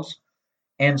laws,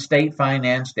 and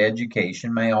state-financed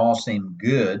education may all seem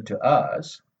good to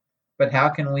us, but how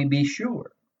can we be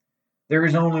sure? There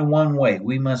is only one way.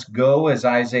 We must go, as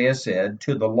Isaiah said,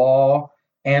 to the law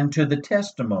and to the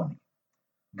testimony.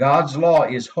 God's law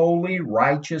is holy,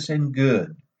 righteous, and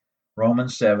good.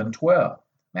 Romans 7:12,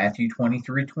 Matthew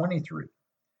 23:23.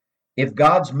 If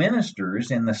God's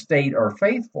ministers in the state are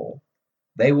faithful,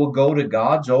 they will go to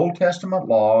God's Old Testament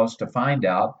laws to find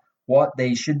out what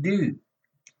they should do.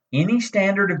 Any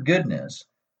standard of goodness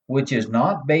which is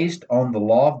not based on the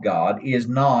law of God is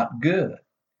not good.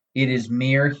 It is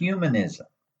mere humanism.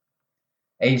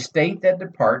 A state that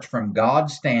departs from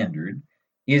God's standard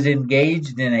is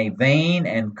engaged in a vain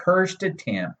and cursed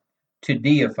attempt to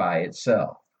deify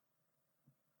itself.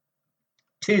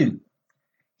 2.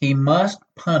 He must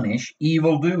punish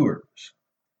evildoers.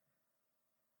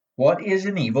 What is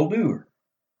an evildoer?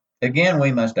 Again,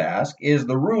 we must ask, is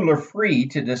the ruler free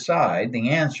to decide the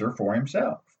answer for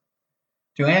himself?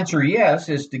 To answer yes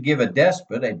is to give a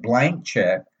despot a blank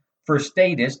check for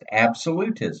statist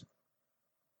absolutism.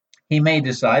 He may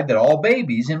decide that all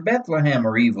babies in Bethlehem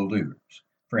are evildoers,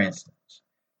 for instance.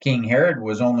 King Herod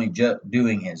was only just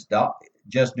doing his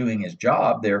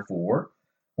job, therefore,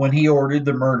 when he ordered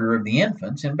the murder of the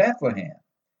infants in Bethlehem.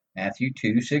 Matthew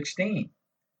 2:16.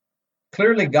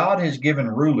 Clearly, God has given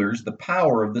rulers the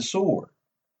power of the sword.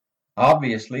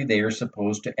 Obviously, they are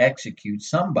supposed to execute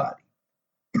somebody.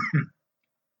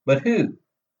 But who?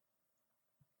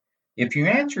 If your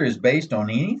answer is based on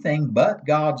anything but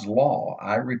God's law,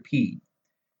 I repeat,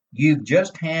 you've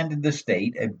just handed the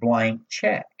state a blank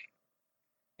check.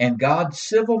 And God's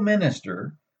civil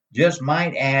minister just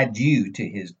might add you to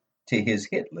his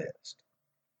hit list.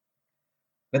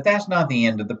 But that's not the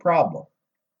end of the problem.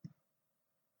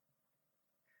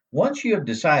 Once you have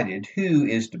decided who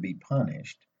is to be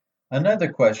punished,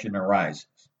 another question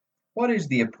arises. What is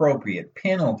the appropriate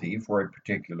penalty for a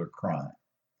particular crime?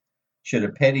 Should a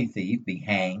petty thief be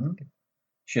hanged?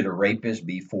 Should a rapist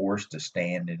be forced to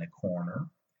stand in a corner?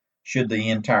 Should the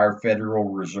entire Federal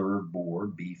Reserve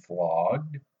Board be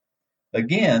flogged?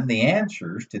 Again, the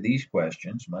answers to these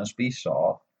questions must be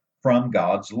sought from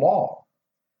God's law.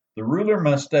 The ruler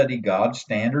must study God's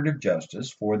standard of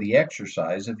justice for the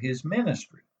exercise of his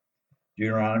ministry.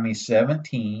 Deuteronomy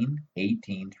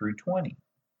 17:18 through 20.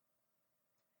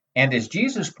 And as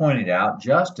Jesus pointed out,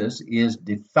 justice is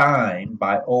defined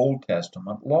by Old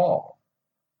Testament law.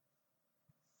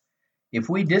 If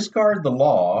we discard the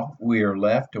law, we are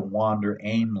left to wander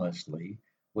aimlessly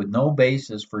with no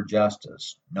basis for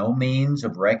justice, no means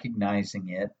of recognizing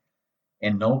it,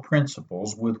 and no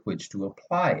principles with which to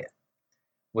apply it.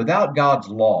 Without God's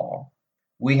law,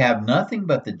 we have nothing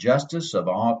but the justice of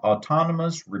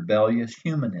autonomous, rebellious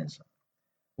humanism,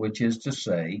 which is to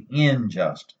say,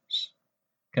 injustice.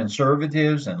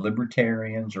 Conservatives and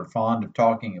libertarians are fond of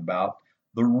talking about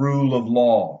the rule of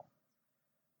law.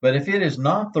 But if it is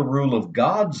not the rule of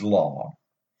God's law,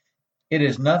 it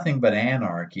is nothing but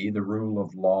anarchy, the rule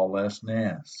of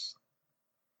lawlessness.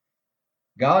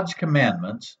 God's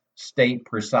commandments state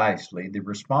precisely the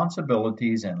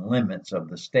responsibilities and limits of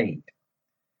the state.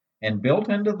 And built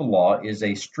into the law is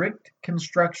a strict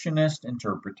constructionist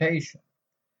interpretation.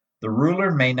 The ruler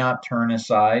may not turn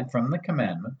aside from the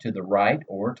commandment to the right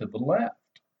or to the left.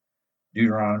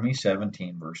 Deuteronomy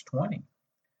 17, verse 20.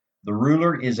 The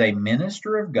ruler is a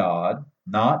minister of God,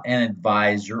 not an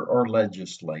advisor or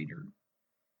legislator.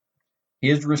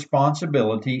 His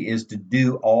responsibility is to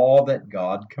do all that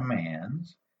God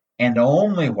commands, and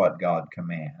only what God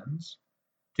commands.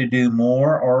 To do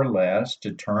more or less,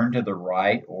 to turn to the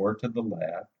right or to the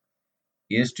left,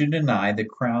 is to deny the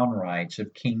crown rights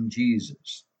of King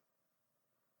Jesus.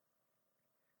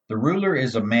 The ruler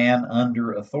is a man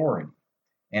under authority,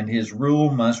 and his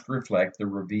rule must reflect the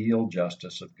revealed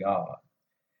justice of God.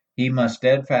 He must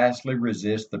steadfastly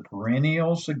resist the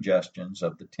perennial suggestions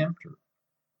of the tempter.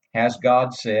 Has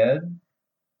God said,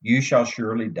 "You shall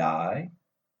surely die"?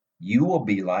 You will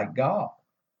be like God.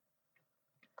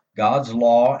 God's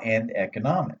law and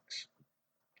economics.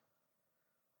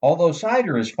 Although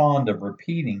Sider is fond of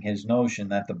repeating his notion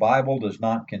that the Bible does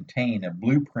not contain a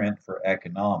blueprint for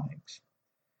economics,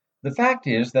 the fact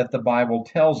is that the Bible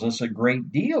tells us a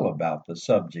great deal about the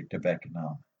subject of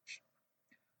economics.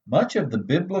 Much of the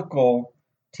biblical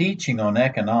teaching on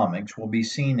economics will be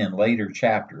seen in later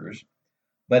chapters,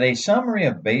 but a summary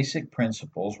of basic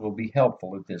principles will be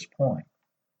helpful at this point.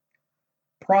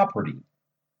 Property.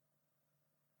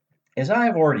 As I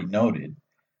have already noted,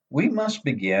 we must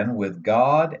begin with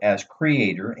God as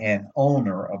creator and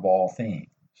owner of all things.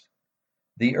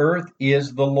 The earth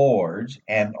is the Lord's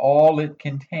and all it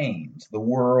contains, the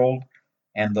world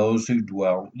and those who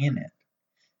dwell in it.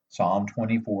 Psalm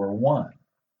 24:1.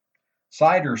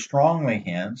 Sider strongly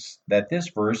hints that this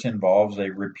verse involves a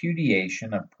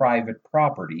repudiation of private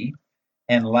property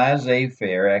and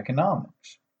laissez-faire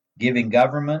economics, giving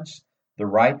governments the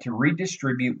right to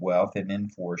redistribute wealth and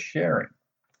enforce sharing.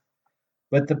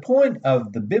 But the point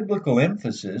of the biblical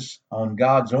emphasis on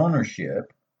God's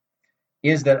ownership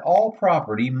is that all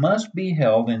property must be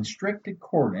held in strict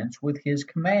accordance with His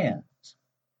commands.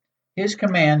 His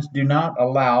commands do not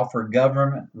allow for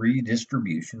government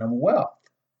redistribution of wealth.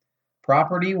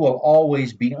 Property will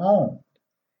always be owned.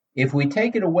 If we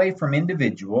take it away from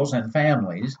individuals and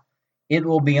families, it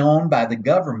will be owned by the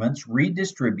government's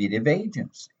redistributive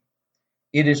agency.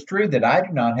 It is true that I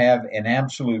do not have an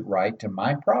absolute right to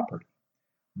my property,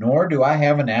 nor do I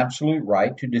have an absolute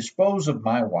right to dispose of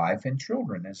my wife and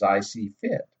children as I see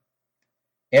fit.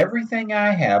 Everything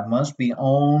I have must be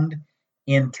owned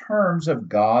in terms of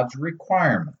God's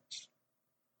requirements.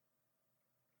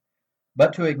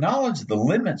 But to acknowledge the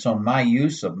limits on my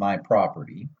use of my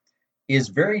property is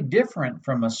very different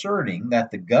from asserting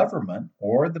that the government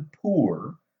or the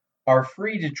poor are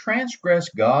free to transgress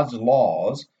God's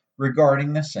laws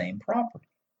regarding the same property.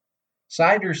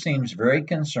 Sider seems very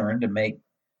concerned to make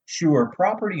sure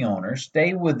property owners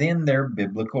stay within their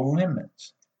biblical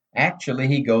limits. Actually,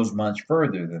 he goes much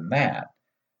further than that,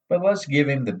 but let's give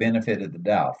him the benefit of the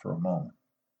doubt for a moment.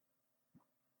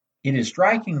 It is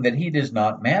striking that he does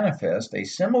not manifest a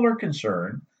similar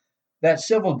concern that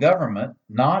civil government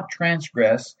not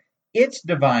transgress its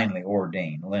divinely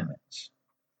ordained limits.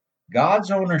 God's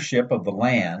ownership of the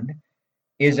land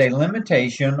is a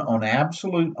limitation on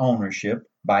absolute ownership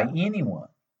by anyone.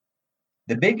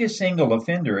 The biggest single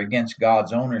offender against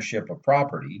God's ownership of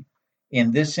property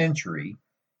in this century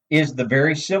is the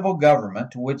very civil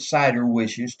government to which Sider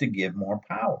wishes to give more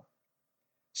power.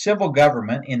 Civil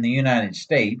government in the United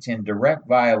States, in direct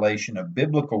violation of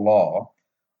biblical law,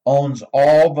 owns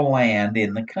all the land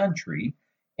in the country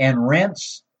and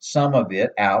rents some of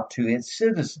it out to its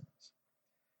citizens.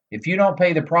 If you don't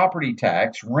pay the property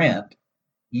tax, rent,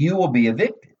 you will be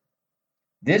evicted.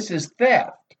 This is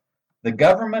theft. The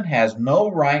government has no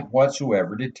right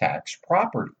whatsoever to tax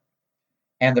property,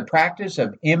 and the practice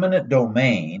of eminent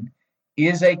domain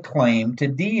is a claim to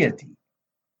deity.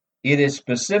 It is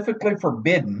specifically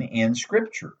forbidden in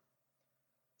Scripture.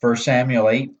 1 Samuel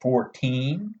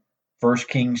 8:14, 1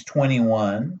 Kings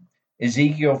 21,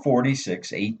 Ezekiel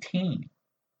 46:18.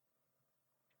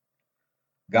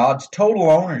 God's total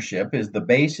ownership is the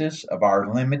basis of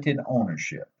our limited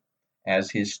ownership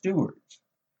as His stewards.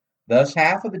 Thus,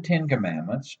 half of the Ten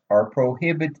Commandments are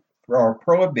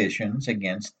prohibitions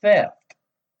against theft.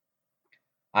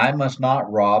 I must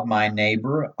not rob my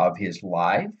neighbor of his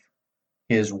life,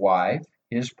 his wife,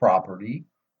 his property,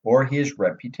 or his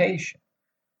reputation,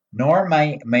 nor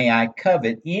may I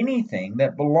covet anything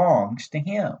that belongs to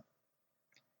him.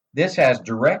 This has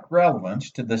direct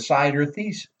relevance to the Sider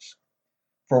thesis,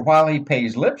 for while he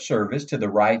pays lip service to the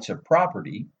rights of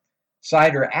property,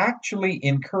 Sider actually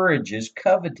encourages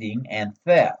coveting and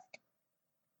theft.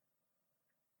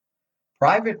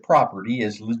 Private property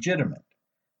is legitimate,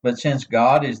 but since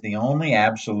God is the only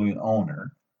absolute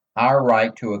owner, our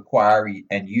right to acquire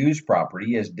and use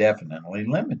property is definitely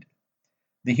limited.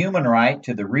 The human right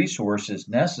to the resources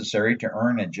necessary to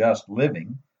earn a just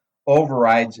living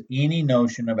overrides any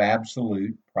notion of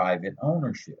absolute private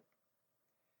ownership.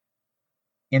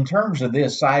 In terms of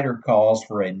this, Sider calls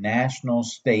for a national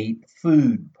state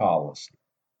food policy,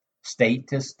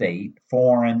 state-to-state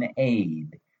foreign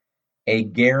aid, a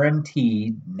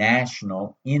guaranteed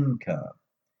national income,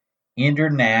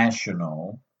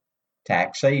 international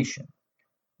taxation,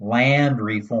 land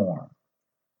reform,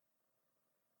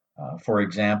 for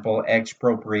example,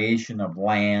 expropriation of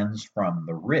lands from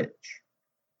the rich,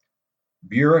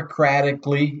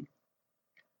 bureaucratically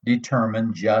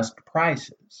determined just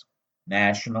prices,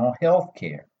 national health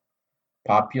care,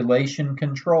 population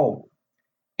control,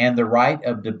 and the right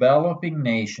of developing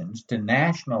nations to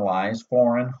nationalize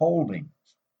foreign holdings,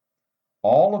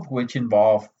 all of which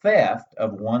involve theft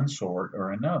of one sort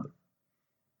or another.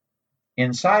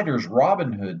 In Sider's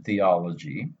Robin Hood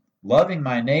theology, loving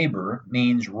my neighbor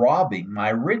means robbing my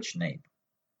rich neighbor.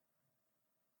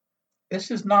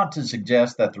 This is not to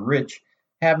suggest that the rich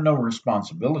have no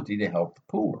responsibility to help the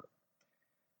poor,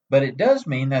 but it does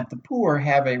mean that the poor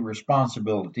have a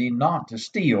responsibility not to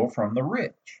steal from the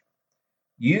rich.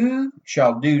 You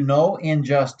shall do no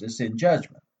injustice in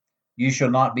judgment. You shall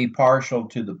not be partial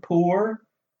to the poor,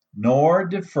 nor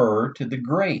defer to the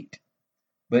great,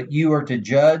 but you are to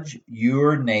judge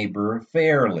your neighbor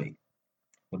fairly.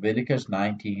 Leviticus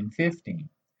 19:15,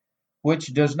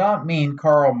 which does not mean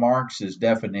Karl Marx's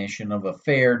definition of a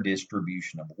fair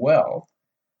distribution of wealth,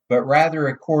 but rather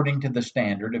according to the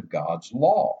standard of God's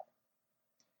law.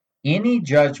 Any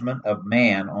judgment of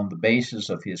man on the basis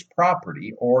of his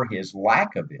property or his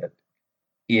lack of it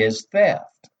is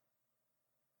theft.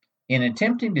 In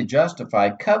attempting to justify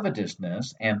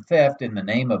covetousness and theft in the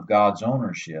name of God's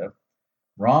ownership,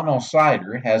 Ronald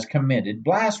Sider has committed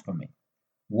blasphemy.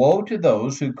 Woe to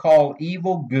those who call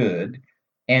evil good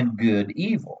and good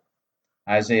evil.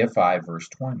 Isaiah 5, verse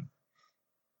 20.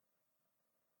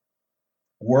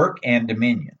 Work and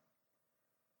dominion.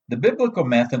 The biblical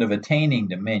method of attaining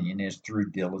dominion is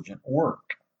through diligent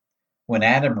work. When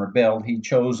Adam rebelled, he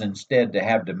chose instead to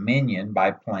have dominion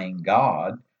by playing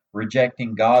God,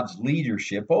 rejecting God's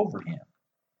leadership over him.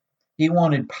 He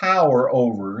wanted power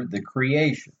over the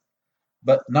creation,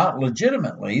 but not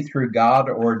legitimately through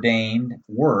God-ordained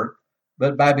work,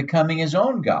 but by becoming his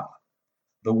own God.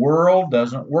 The world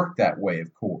doesn't work that way,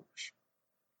 of course.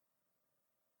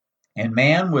 And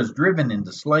man was driven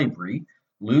into slavery,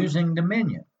 losing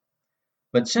dominion.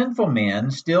 But sinful men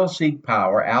still seek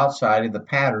power outside of the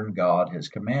pattern God has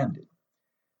commanded.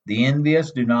 The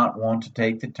envious do not want to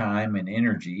take the time and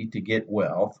energy to get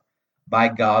wealth by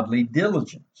godly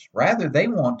diligence. Rather, they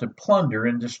want to plunder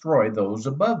and destroy those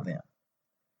above them.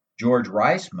 George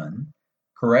Reisman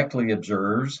correctly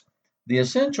observes, the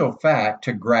essential fact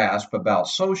to grasp about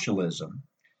socialism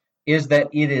is that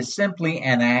it is simply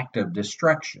an act of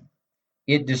destruction.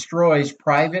 It destroys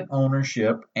private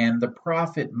ownership and the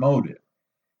profit motive,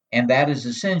 and that is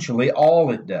essentially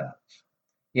all it does.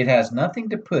 It has nothing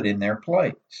to put in their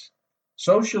place.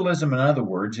 Socialism, in other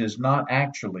words, is not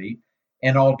actually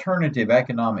an alternative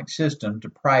economic system to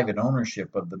private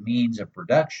ownership of the means of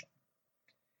production.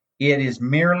 It is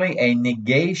merely a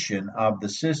negation of the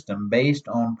system based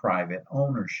on private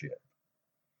ownership.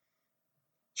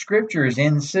 Scripture is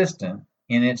insistent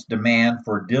in its demand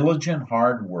for diligent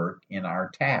hard work in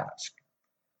our task.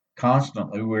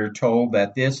 Constantly, we are told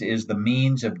that this is the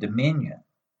means of dominion.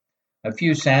 A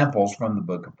few samples from the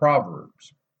book of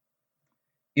Proverbs.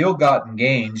 Ill-gotten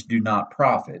gains do not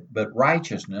profit, but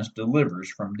righteousness delivers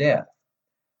from death.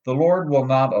 The Lord will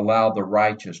not allow the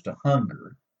righteous to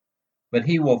hunger, but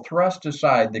he will thrust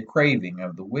aside the craving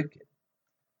of the wicked.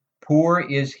 Poor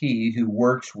is he who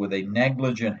works with a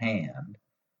negligent hand,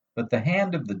 but the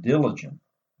hand of the diligent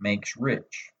makes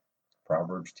rich.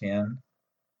 Proverbs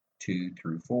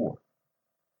 10:2-4.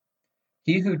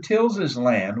 He who tills his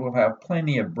land will have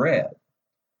plenty of bread.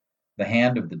 The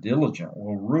hand of the diligent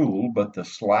will rule, but the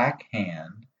slack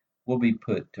hand will be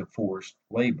put to forced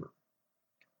labor.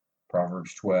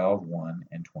 Proverbs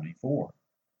 12:1-24.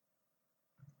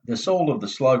 The soul of the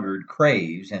sluggard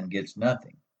craves and gets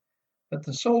nothing, but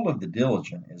the soul of the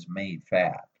diligent is made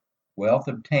fat. Wealth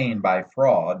obtained by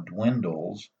fraud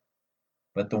dwindles,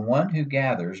 but the one who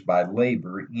gathers by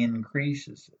labor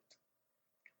increases it.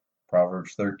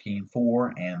 Proverbs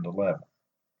 13:4-11.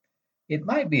 It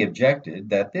might be objected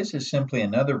that this is simply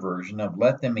another version of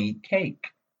let them eat cake,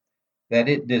 that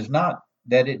it does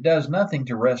nothing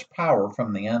to wrest power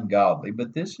from the ungodly,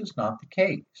 but this is not the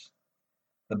case.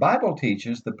 The Bible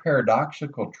teaches the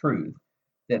paradoxical truth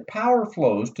that power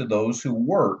flows to those who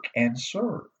work and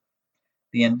serve.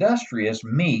 The industrious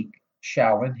meek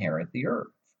shall inherit the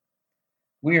earth.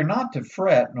 We are not to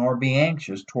fret nor be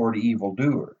anxious toward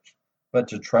evildoers, but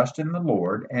to trust in the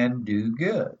Lord and do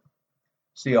good.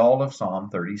 See all of Psalm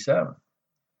 37.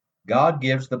 God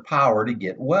gives the power to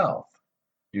get wealth,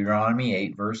 Deuteronomy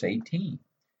 8, verse 18,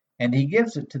 and he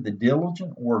gives it to the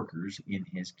diligent workers in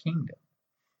his kingdom.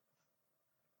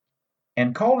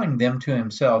 And calling them to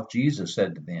himself, Jesus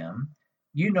said to them,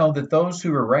 "You know that those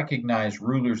who are recognized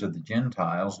rulers of the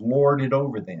Gentiles lord it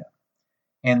over them,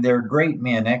 and their great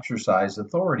men exercise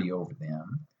authority over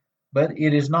them, but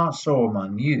it is not so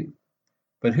among you.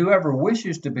 But whoever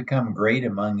wishes to become great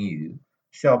among you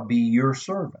shall be your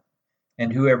servant,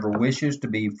 and whoever wishes to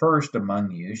be first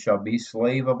among you shall be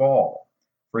slave of all.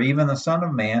 For even the Son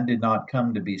of Man did not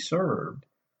come to be served,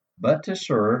 but to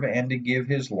serve and to give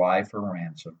his life a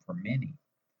ransom for many."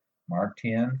 Mark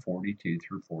 10:42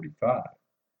 through 45.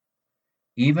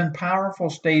 Even powerful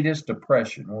statist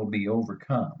oppression will be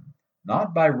overcome,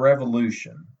 not by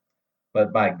revolution,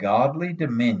 but by godly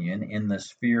dominion in the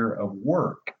sphere of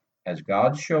work, as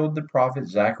God showed the prophet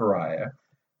Zechariah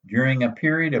during a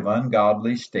period of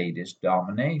ungodly statist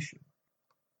domination.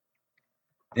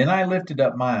 Then I lifted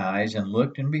up my eyes and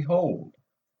looked, and behold,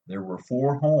 there were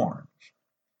 4 horns.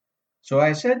 So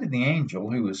I said to the angel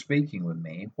who was speaking with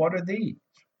me, "What are these?"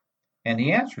 And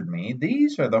he answered me,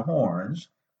 "These are the horns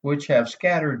which have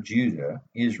scattered Judah,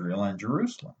 Israel, and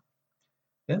Jerusalem."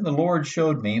 Then the Lord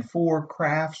showed me 4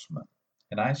 craftsmen,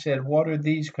 and I said, "What are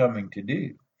these coming to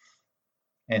do?"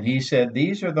 And he said,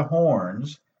 "These are the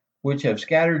horns which have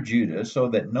scattered Judah, so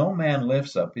that no man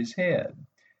lifts up his head.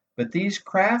 But these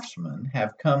craftsmen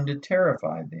have come to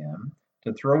terrify them,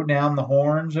 to throw down the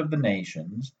horns of the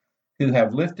nations, who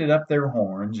have lifted up their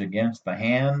horns against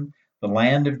the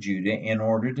land of Judah, in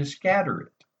order to scatter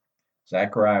it."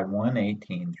 Zechariah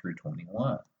 1:18 through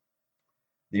 21.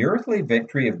 The earthly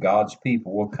victory of God's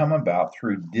people will come about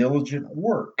through diligent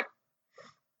work.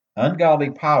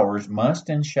 Ungodly powers must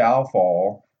and shall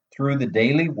fall through the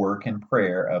daily work and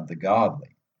prayer of the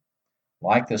godly.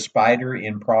 Like the spider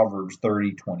in Proverbs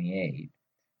 30:28,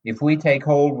 if we take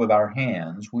hold with our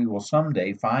hands, we will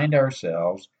someday find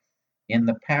ourselves in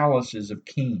the palaces of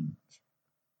kings.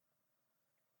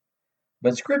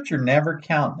 But Scripture never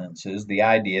countenances the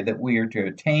idea that we are to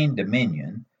attain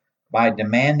dominion by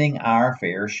demanding our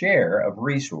fair share of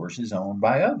resources owned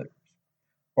by others,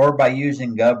 or by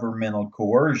using governmental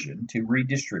coercion to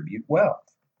redistribute wealth.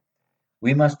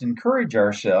 We must encourage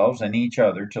ourselves and each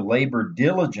other to labor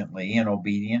diligently in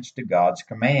obedience to God's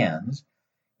commands,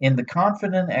 in the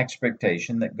confident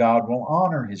expectation that God will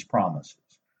honor his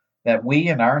promises, that we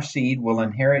and our seed will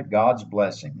inherit God's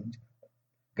blessings,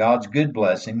 God's good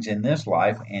blessings in this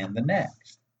life and the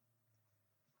next.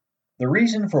 The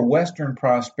reason for Western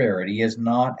prosperity is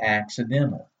not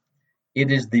accidental.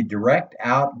 It is the direct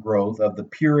outgrowth of the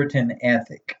Puritan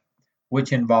ethic,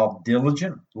 which involved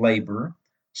diligent labor,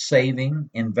 saving,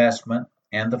 investment,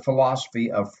 and the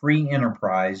philosophy of free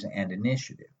enterprise and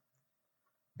initiative.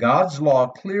 God's law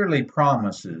clearly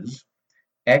promises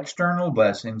external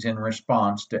blessings in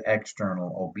response to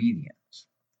external obedience.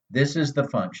 This is the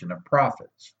function of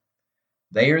prophets.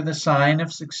 They are the sign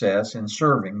of success in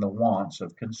serving the wants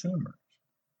of consumers.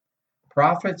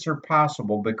 Profits are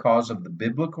possible because of the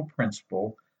biblical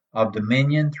principle of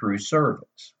dominion through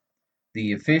service.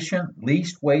 The efficient,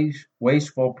 least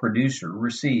wasteful producer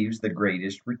receives the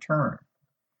greatest return.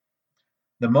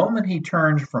 The moment he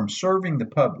turns from serving the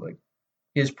public,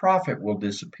 his profit will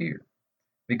disappear,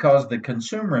 because the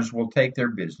consumers will take their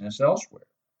business elsewhere.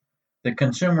 The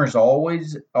consumers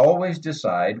always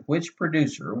decide which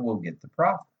producer will get the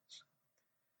profits.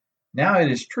 Now,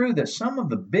 it is true that some of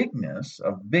the bigness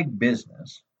of big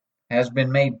business has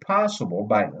been made possible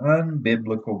by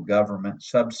unbiblical government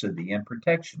subsidy and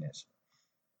protectionism.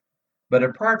 But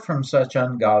apart from such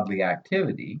ungodly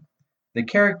activity, the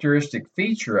characteristic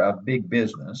feature of big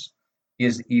business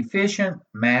is efficient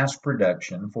mass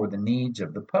production for the needs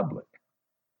of the public.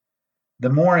 The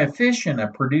more efficient a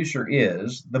producer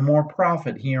is, the more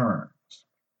profit he earns,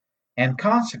 and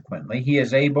consequently he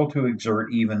is able to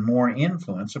exert even more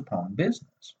influence upon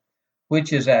business,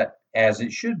 which is as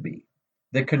it should be.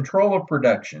 The control of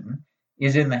production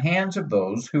is in the hands of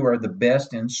those who are the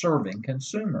best in serving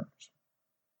consumers.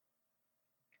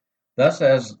 Thus,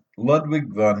 as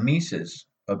Ludwig von Mises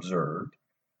observed,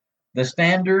 the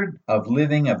standard of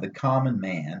living of the common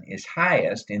man is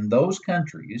highest in those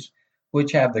countries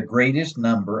which have the greatest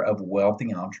number of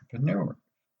wealthy entrepreneurs.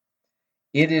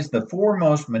 It is the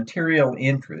foremost material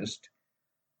interest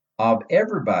of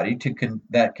everybody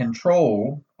that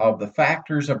control of the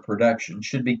factors of production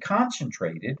should be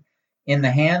concentrated in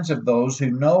the hands of those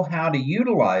who know how to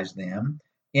utilize them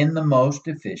in the most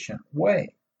efficient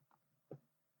way.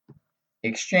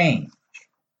 Exchange.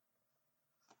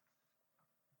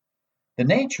 The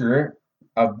nature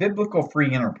of biblical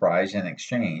free enterprise and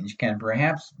exchange can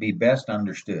perhaps be best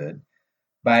understood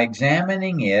by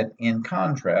examining it in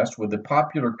contrast with the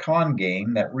popular con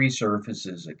game that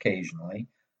resurfaces occasionally,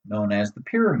 known as the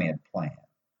pyramid plan.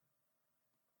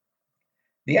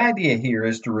 The idea here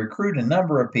is to recruit a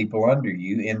number of people under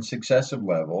you in successive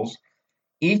levels,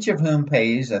 each of whom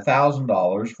pays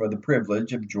 $1,000 for the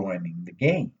privilege of joining the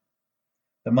game.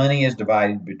 The money is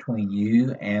divided between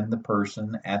you and the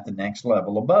person at the next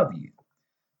level above you,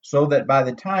 so that by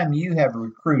the time you have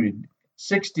recruited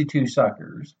 62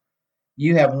 suckers,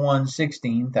 you have won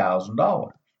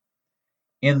 $16,000.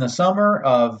 In the summer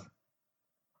of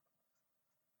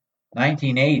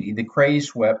 1980, the craze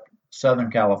swept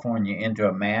Southern California into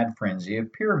a mad frenzy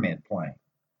of pyramid playing.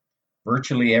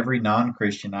 Virtually every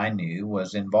non-Christian I knew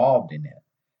was involved in it,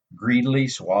 greedily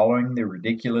swallowing the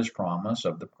ridiculous promise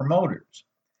of the promoters.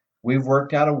 We've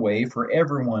worked out a way for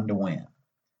everyone to win.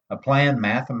 A plain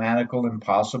mathematical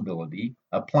impossibility,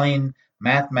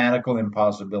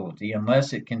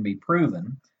 unless it can be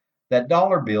proven that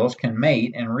dollar bills can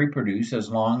mate and reproduce as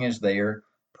long as they are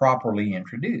properly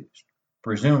introduced.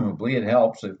 Presumably, it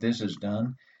helps if this is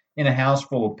done in a house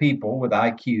full of people with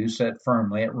IQ set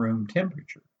firmly at room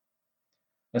temperature.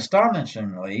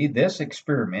 Astonishingly, this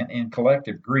experiment in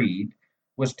collective greed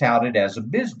was touted as a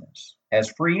business,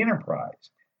 as free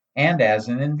enterprise, and as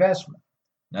an investment.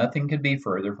 Nothing could be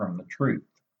further from the truth.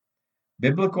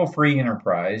 Biblical free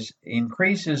enterprise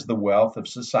increases the wealth of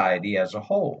society as a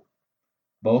whole.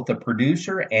 Both the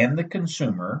producer and the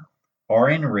consumer are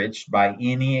enriched by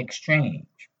any exchange.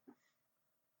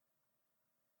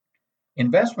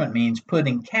 Investment means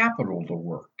putting capital to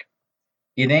work.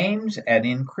 It aims at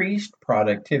increased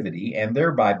productivity and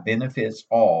thereby benefits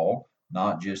all,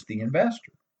 not just the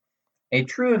investor. A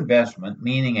true investment,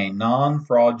 meaning a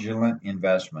non-fraudulent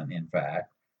investment, in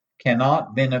fact,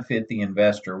 cannot benefit the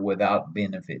investor without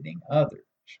benefiting others.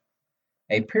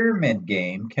 A pyramid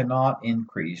game cannot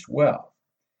increase wealth.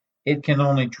 It can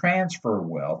only transfer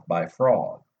wealth by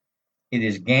fraud. It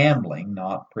is gambling,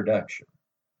 not production.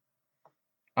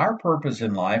 Our purpose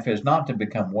in life is not to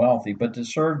become wealthy, but to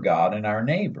serve God and our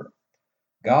neighbor.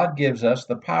 God gives us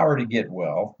the power to get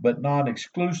wealth, but not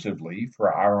exclusively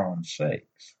for our own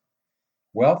sakes.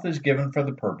 Wealth is given for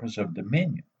the purpose of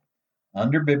dominion.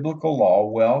 Under biblical law,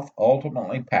 wealth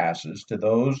ultimately passes to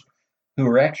those who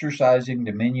are exercising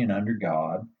dominion under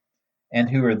God and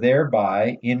who are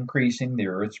thereby increasing the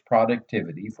earth's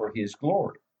productivity for His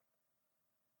glory.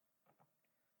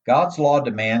 God's law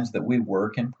demands that we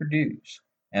work and produce,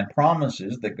 and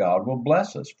promises that God will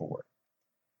bless us for it.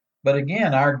 But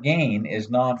again, our gain is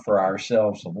not for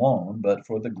ourselves alone, but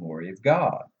for the glory of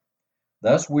God.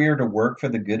 Thus, we are to work for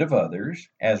the good of others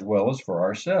as well as for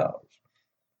ourselves.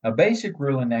 A basic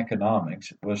rule in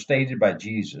economics was stated by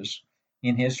Jesus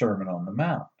in his Sermon on the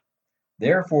Mount.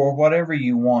 Therefore, whatever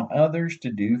you want others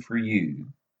to do for you,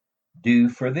 do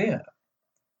for them.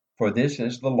 For this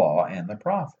is the law and the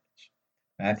prophets.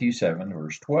 Matthew 7,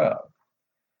 verse 12.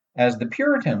 As the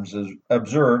Puritans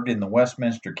observed in the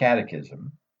Westminster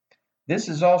Catechism, this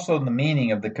is also the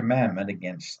meaning of the commandment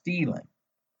against stealing.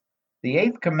 The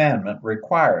eighth commandment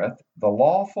requireth the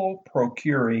lawful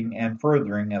procuring and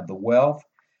furthering of the wealth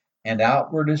and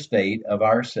outward estate of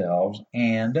ourselves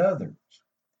and others.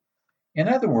 In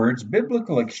other words,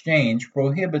 biblical exchange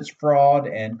prohibits fraud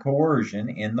and coercion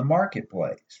in the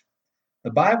marketplace.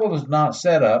 The Bible does not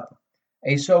set up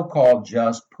a so-called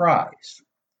just price.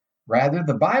 Rather,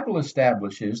 the Bible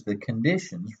establishes the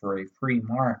conditions for a free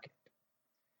market.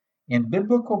 In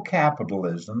biblical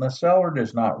capitalism, the seller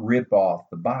does not rip off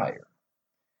the buyer.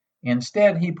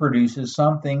 Instead, he produces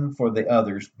something for the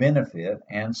other's benefit,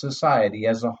 and society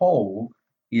as a whole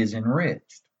is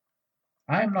enriched.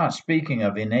 I am not speaking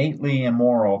of innately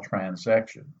immoral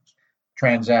transactions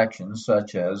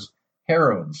such as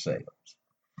heroin sales.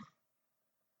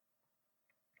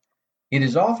 It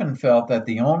is often felt that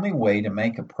the only way to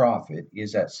make a profit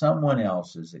is at someone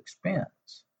else's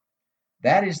expense.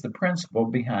 That is the principle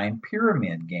behind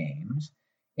pyramid games,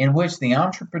 in which the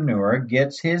entrepreneur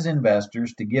gets his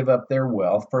investors to give up their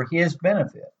wealth for his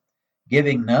benefit,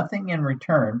 giving nothing in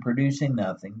return, producing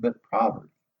nothing but poverty.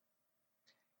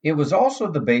 It was also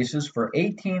the basis for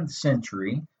 18th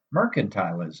century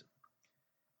mercantilism,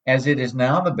 as it is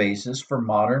now the basis for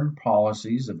modern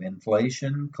policies of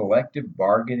inflation, collective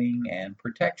bargaining, and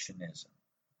protectionism.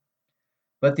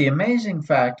 But the amazing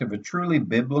fact of a truly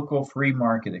biblical free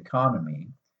market economy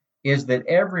is that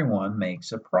everyone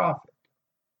makes a profit.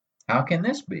 How can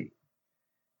this be?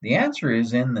 The answer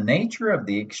is in the nature of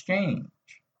the exchange.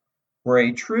 Where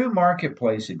a true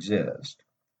marketplace exists,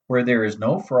 where there is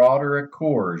no fraud or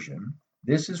coercion,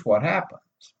 this is what happens.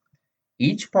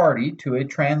 Each party to a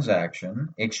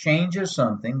transaction exchanges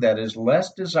something that is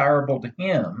less desirable to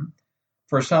him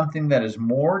for something that is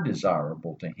more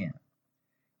desirable to him.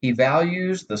 He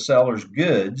values the seller's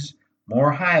goods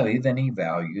more highly than he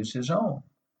values his own.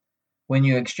 When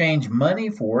you exchange money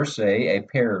for, say, a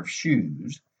pair of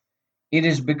shoes, it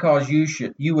is because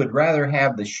you would rather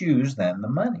have the shoes than the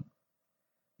money.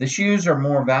 The shoes are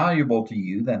more valuable to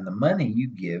you than the money you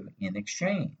give in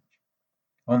exchange.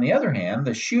 On the other hand,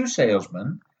 the shoe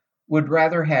salesman would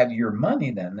rather have your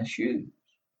money than the shoes.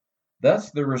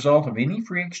 Thus, the result of any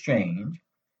free exchange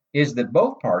is that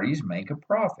both parties make a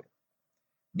profit.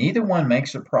 Neither one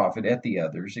makes a profit at the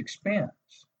other's expense.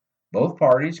 Both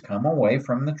parties come away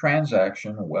from the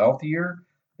transaction wealthier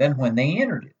than when they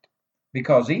entered it,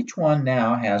 because each one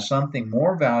now has something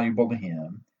more valuable to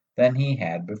him than he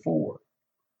had before.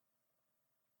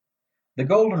 The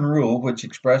Golden Rule, which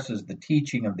expresses the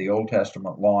teaching of the Old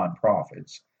Testament law and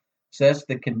prophets, sets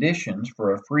the conditions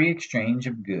for a free exchange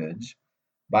of goods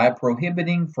by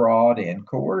prohibiting fraud and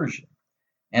coercion.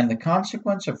 And the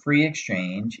consequence of free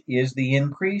exchange is the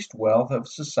increased wealth of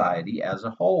society as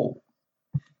a whole.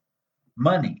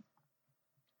 Money.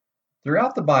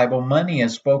 Throughout the Bible, money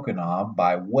is spoken of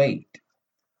by weight.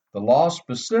 The law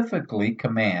specifically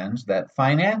commands that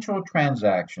financial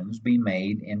transactions be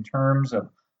made in terms of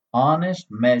honest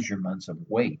measurements of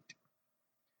weight.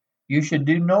 You should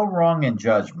do no wrong in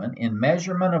judgment in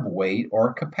measurement of weight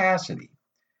or capacity.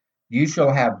 You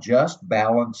shall have just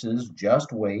balances,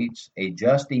 just weights, a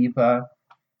just ephah,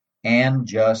 and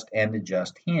a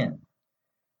just hin.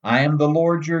 I am the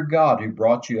Lord your God who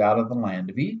brought you out of the land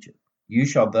of Egypt. You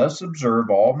shall thus observe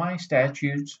all my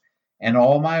statutes and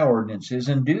all my ordinances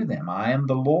and do them. I am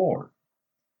the Lord.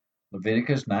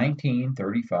 Leviticus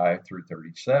 19:35 through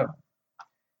 37.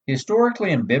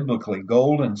 Historically and biblically,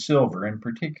 gold and silver in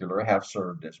particular have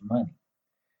served as money.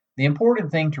 The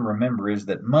important thing to remember is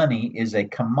that money is a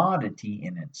commodity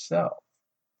in itself.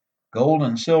 Gold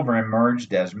and silver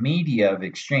emerged as media of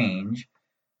exchange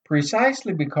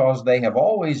precisely because they have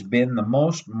always been the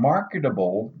most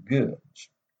marketable goods.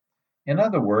 In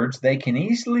other words, they can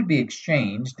easily be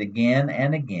exchanged again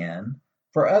and again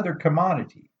for other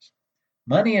commodities.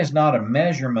 Money is not a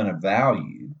measurement of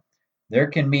value. There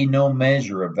can be no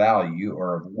measure of value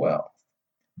or of wealth.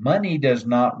 Money does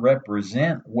not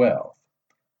represent wealth.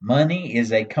 Money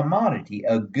is a commodity,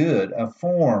 a good, a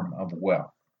form of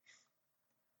wealth.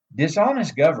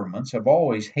 Dishonest governments have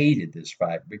always hated this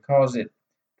fact because it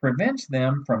prevents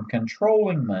them from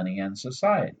controlling money and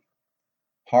society.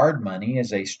 Hard money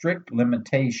is a strict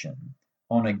limitation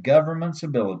on a government's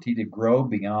ability to grow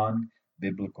beyond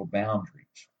biblical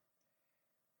boundaries.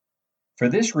 For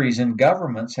this reason,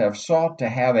 governments have sought to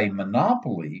have a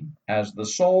monopoly as the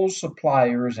sole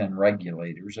suppliers and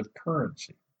regulators of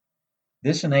currency.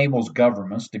 This enables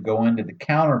governments to go into the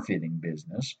counterfeiting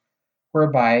business,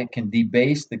 whereby it can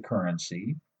debase the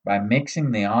currency by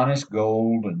mixing the honest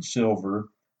gold and silver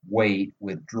weight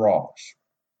with dross,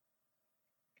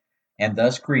 and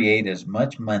thus create as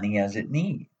much money as it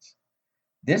needs.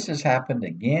 This has happened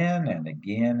again and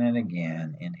again and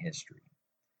again in history.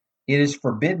 It is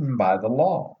forbidden by the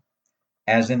law,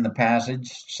 as in the passage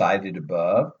cited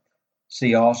above.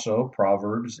 See also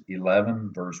Proverbs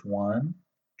 11 verse 1,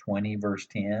 20 verse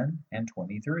 10, and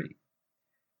 23.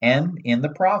 And in the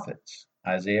prophets,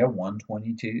 Isaiah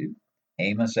 1:22,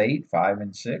 Amos 8, 5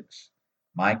 and 6,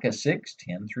 Micah 6,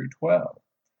 10 through 12.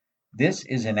 This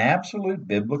is an absolute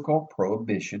biblical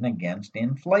prohibition against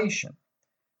inflation,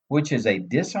 which is a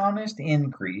dishonest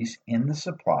increase in the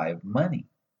supply of money.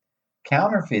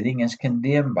 Counterfeiting is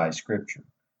condemned by Scripture,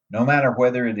 no matter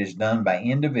whether it is done by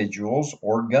individuals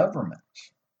or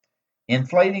governments.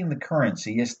 Inflating the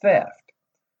currency is theft,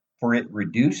 for it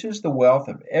reduces the wealth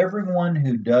of everyone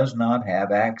who does not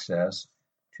have access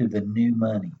to the new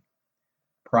money.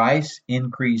 Price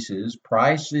increases,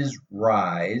 prices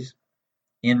rise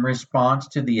in response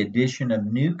to the addition of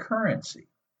new currency,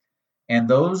 and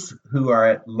those who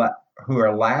are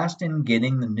last in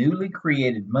getting the newly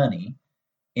created money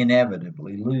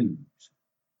inevitably lose.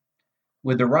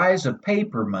 With the rise of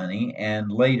paper money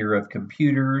and later of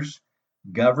computers,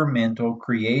 governmental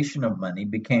creation of money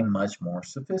became much more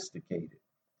sophisticated.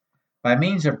 By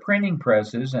means of printing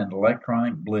presses and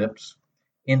electronic blips,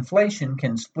 inflation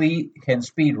can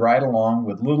speed right along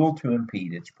with little to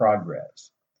impede its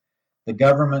progress. The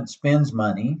government spends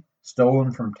money,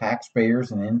 stolen from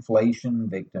taxpayers and inflation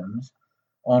victims,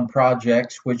 on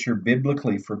projects which are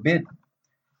biblically forbidden.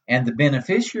 And the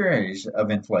beneficiaries of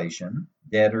inflation,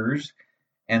 debtors,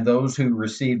 and those who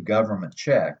receive government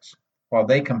checks, while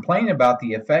they complain about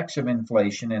the effects of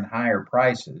inflation and higher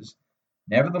prices,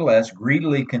 nevertheless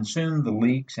greedily consumed the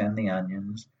leeks and the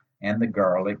onions and the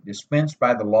garlic dispensed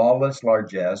by the lawless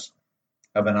largesse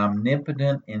of an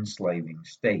omnipotent enslaving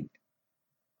state.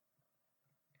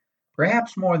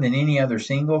 Perhaps more than any other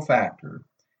single factor,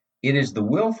 it is the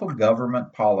willful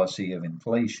government policy of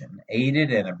inflation,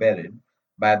 aided and abetted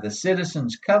by the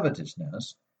citizens'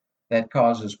 covetousness, that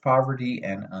causes poverty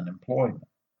and unemployment.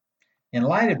 In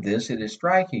light of this, it is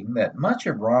striking that much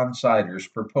of Ron Sider's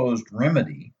proposed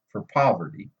remedy for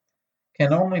poverty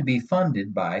can only be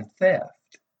funded by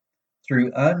theft,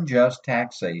 through unjust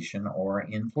taxation or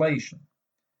inflation.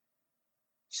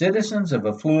 Citizens of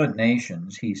affluent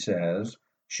nations, he says,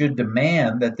 should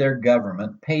demand that their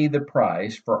government pay the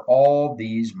price for all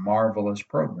these marvelous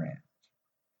programs.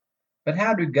 But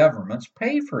how do governments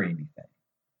pay for anything?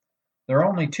 There are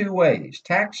only two ways: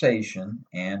 taxation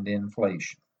and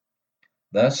inflation.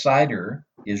 Thus, Sider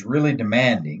is really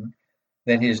demanding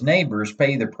that his neighbors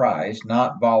pay the price,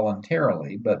 not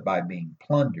voluntarily, but by being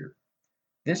plundered.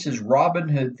 This is Robin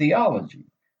Hood theology,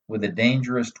 with a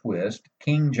dangerous twist: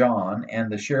 King John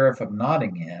and the Sheriff of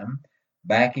Nottingham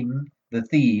backing the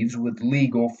thieves with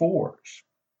legal force.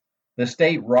 The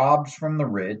state robs from the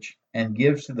rich and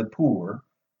gives to the poor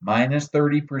minus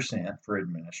 30% for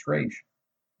administration.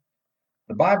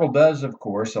 The Bible does, of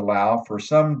course, allow for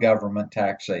some government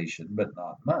taxation, but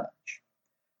not much.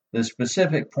 The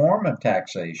specific form of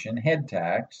taxation, head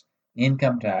tax,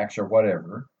 income tax, or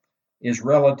whatever, is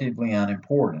relatively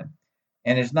unimportant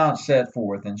and is not set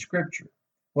forth in Scripture.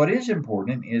 What is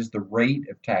important is the rate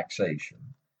of taxation,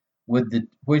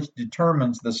 which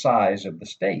determines the size of the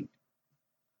state.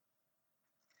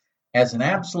 As an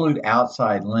absolute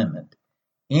outside limit,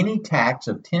 any tax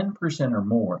of 10% or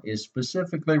more is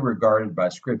specifically regarded by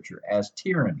Scripture as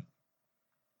tyranny,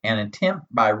 an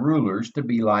attempt by rulers to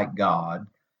be like God,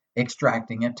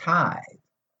 extracting a tithe.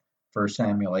 1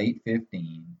 Samuel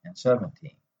 8:15 and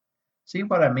 17. See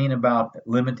what I mean about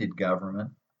limited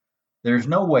government? There's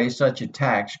no way such a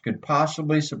tax could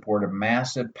possibly support a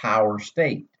massive power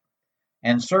state,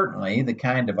 and certainly the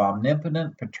kind of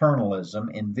omnipotent paternalism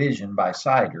envisioned by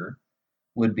Sider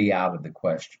would be out of the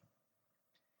question.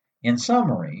 In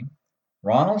summary,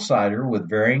 Ronald Sider, with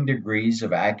varying degrees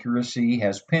of accuracy,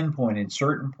 has pinpointed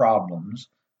certain problems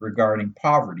regarding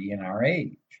poverty in our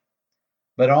age.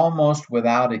 But almost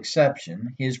without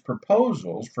exception, his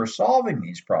proposals for solving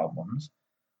these problems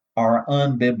are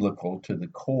unbiblical to the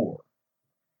core.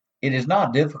 It is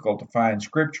not difficult to find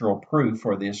scriptural proof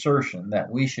for the assertion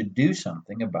that we should do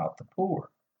something about the poor.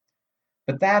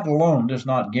 But that alone does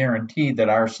not guarantee that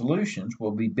our solutions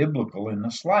will be biblical in the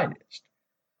slightest.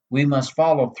 We must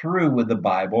follow through with the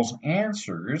Bible's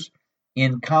answers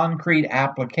in concrete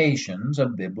applications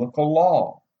of biblical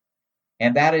law.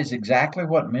 And that is exactly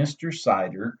what Mr.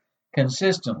 Sider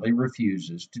consistently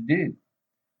refuses to do.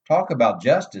 Talk about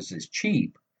justice is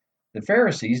cheap. The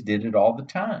Pharisees did it all the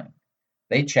time.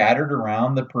 They chattered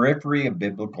around the periphery of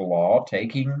biblical law,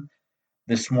 taking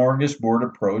the smorgasbord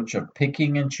approach of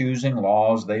picking and choosing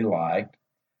laws they liked.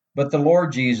 But the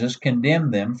Lord Jesus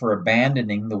condemned them for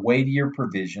abandoning the weightier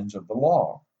provisions of the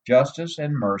law: justice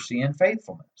and mercy and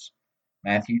faithfulness.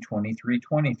 Matthew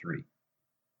 23:23.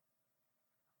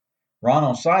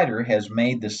 Ronald Sider has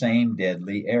made the same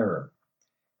deadly error.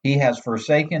 He has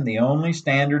forsaken the only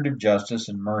standard of justice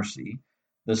and mercy,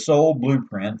 the sole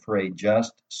blueprint for a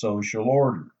just social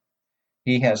order.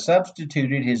 He has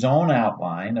substituted his own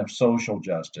outline of social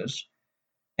justice,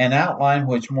 an outline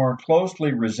which more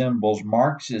closely resembles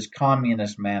Marx's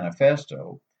Communist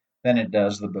Manifesto than it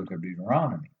does the Book of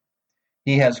Deuteronomy.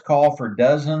 He has called for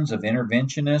dozens of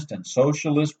interventionist and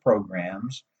socialist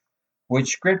programs which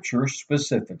Scripture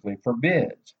specifically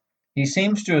forbids. He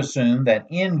seems to assume that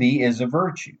envy is a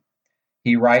virtue.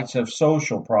 He writes of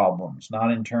social problems, not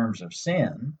in terms of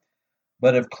sin,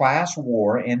 but of class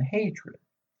war and hatred.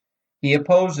 He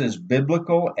opposes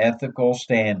biblical ethical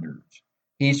standards.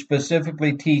 He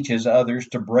specifically teaches others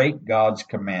to break God's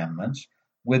commandments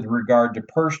with regard to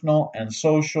personal and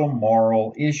social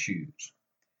moral issues.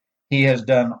 He has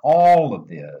done all of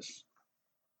this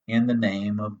in the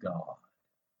name of God.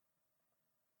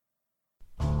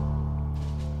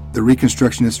 The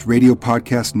Reconstructionist Radio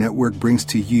Podcast Network brings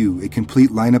to you a complete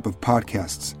lineup of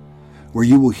podcasts where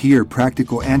you will hear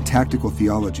practical and tactical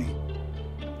theology.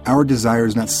 Our desire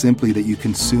is not simply that you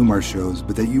consume our shows,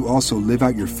 but that you also live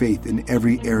out your faith in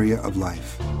every area of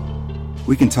life.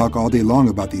 We can talk all day long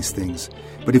about these things,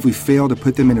 but if we fail to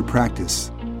put them into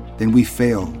practice, then we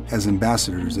fail as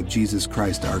ambassadors of Jesus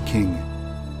Christ our King.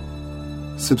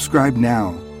 Subscribe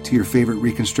now to your favorite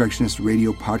Reconstructionist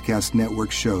Radio Podcast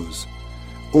Network shows,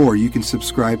 or you can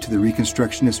subscribe to the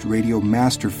Reconstructionist Radio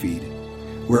Master Feed,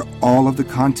 where all of the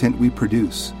content we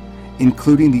produce,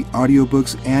 including the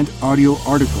audiobooks and audio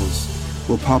articles,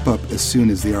 will pop up as soon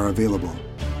as they are available.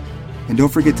 And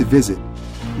don't forget to visit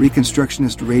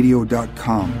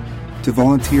ReconstructionistRadio.com to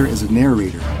volunteer as a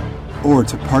narrator or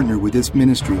to partner with this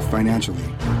ministry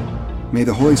financially. May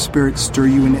the Holy Spirit stir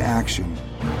you into action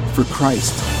for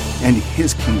Christ and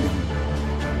His kingdom.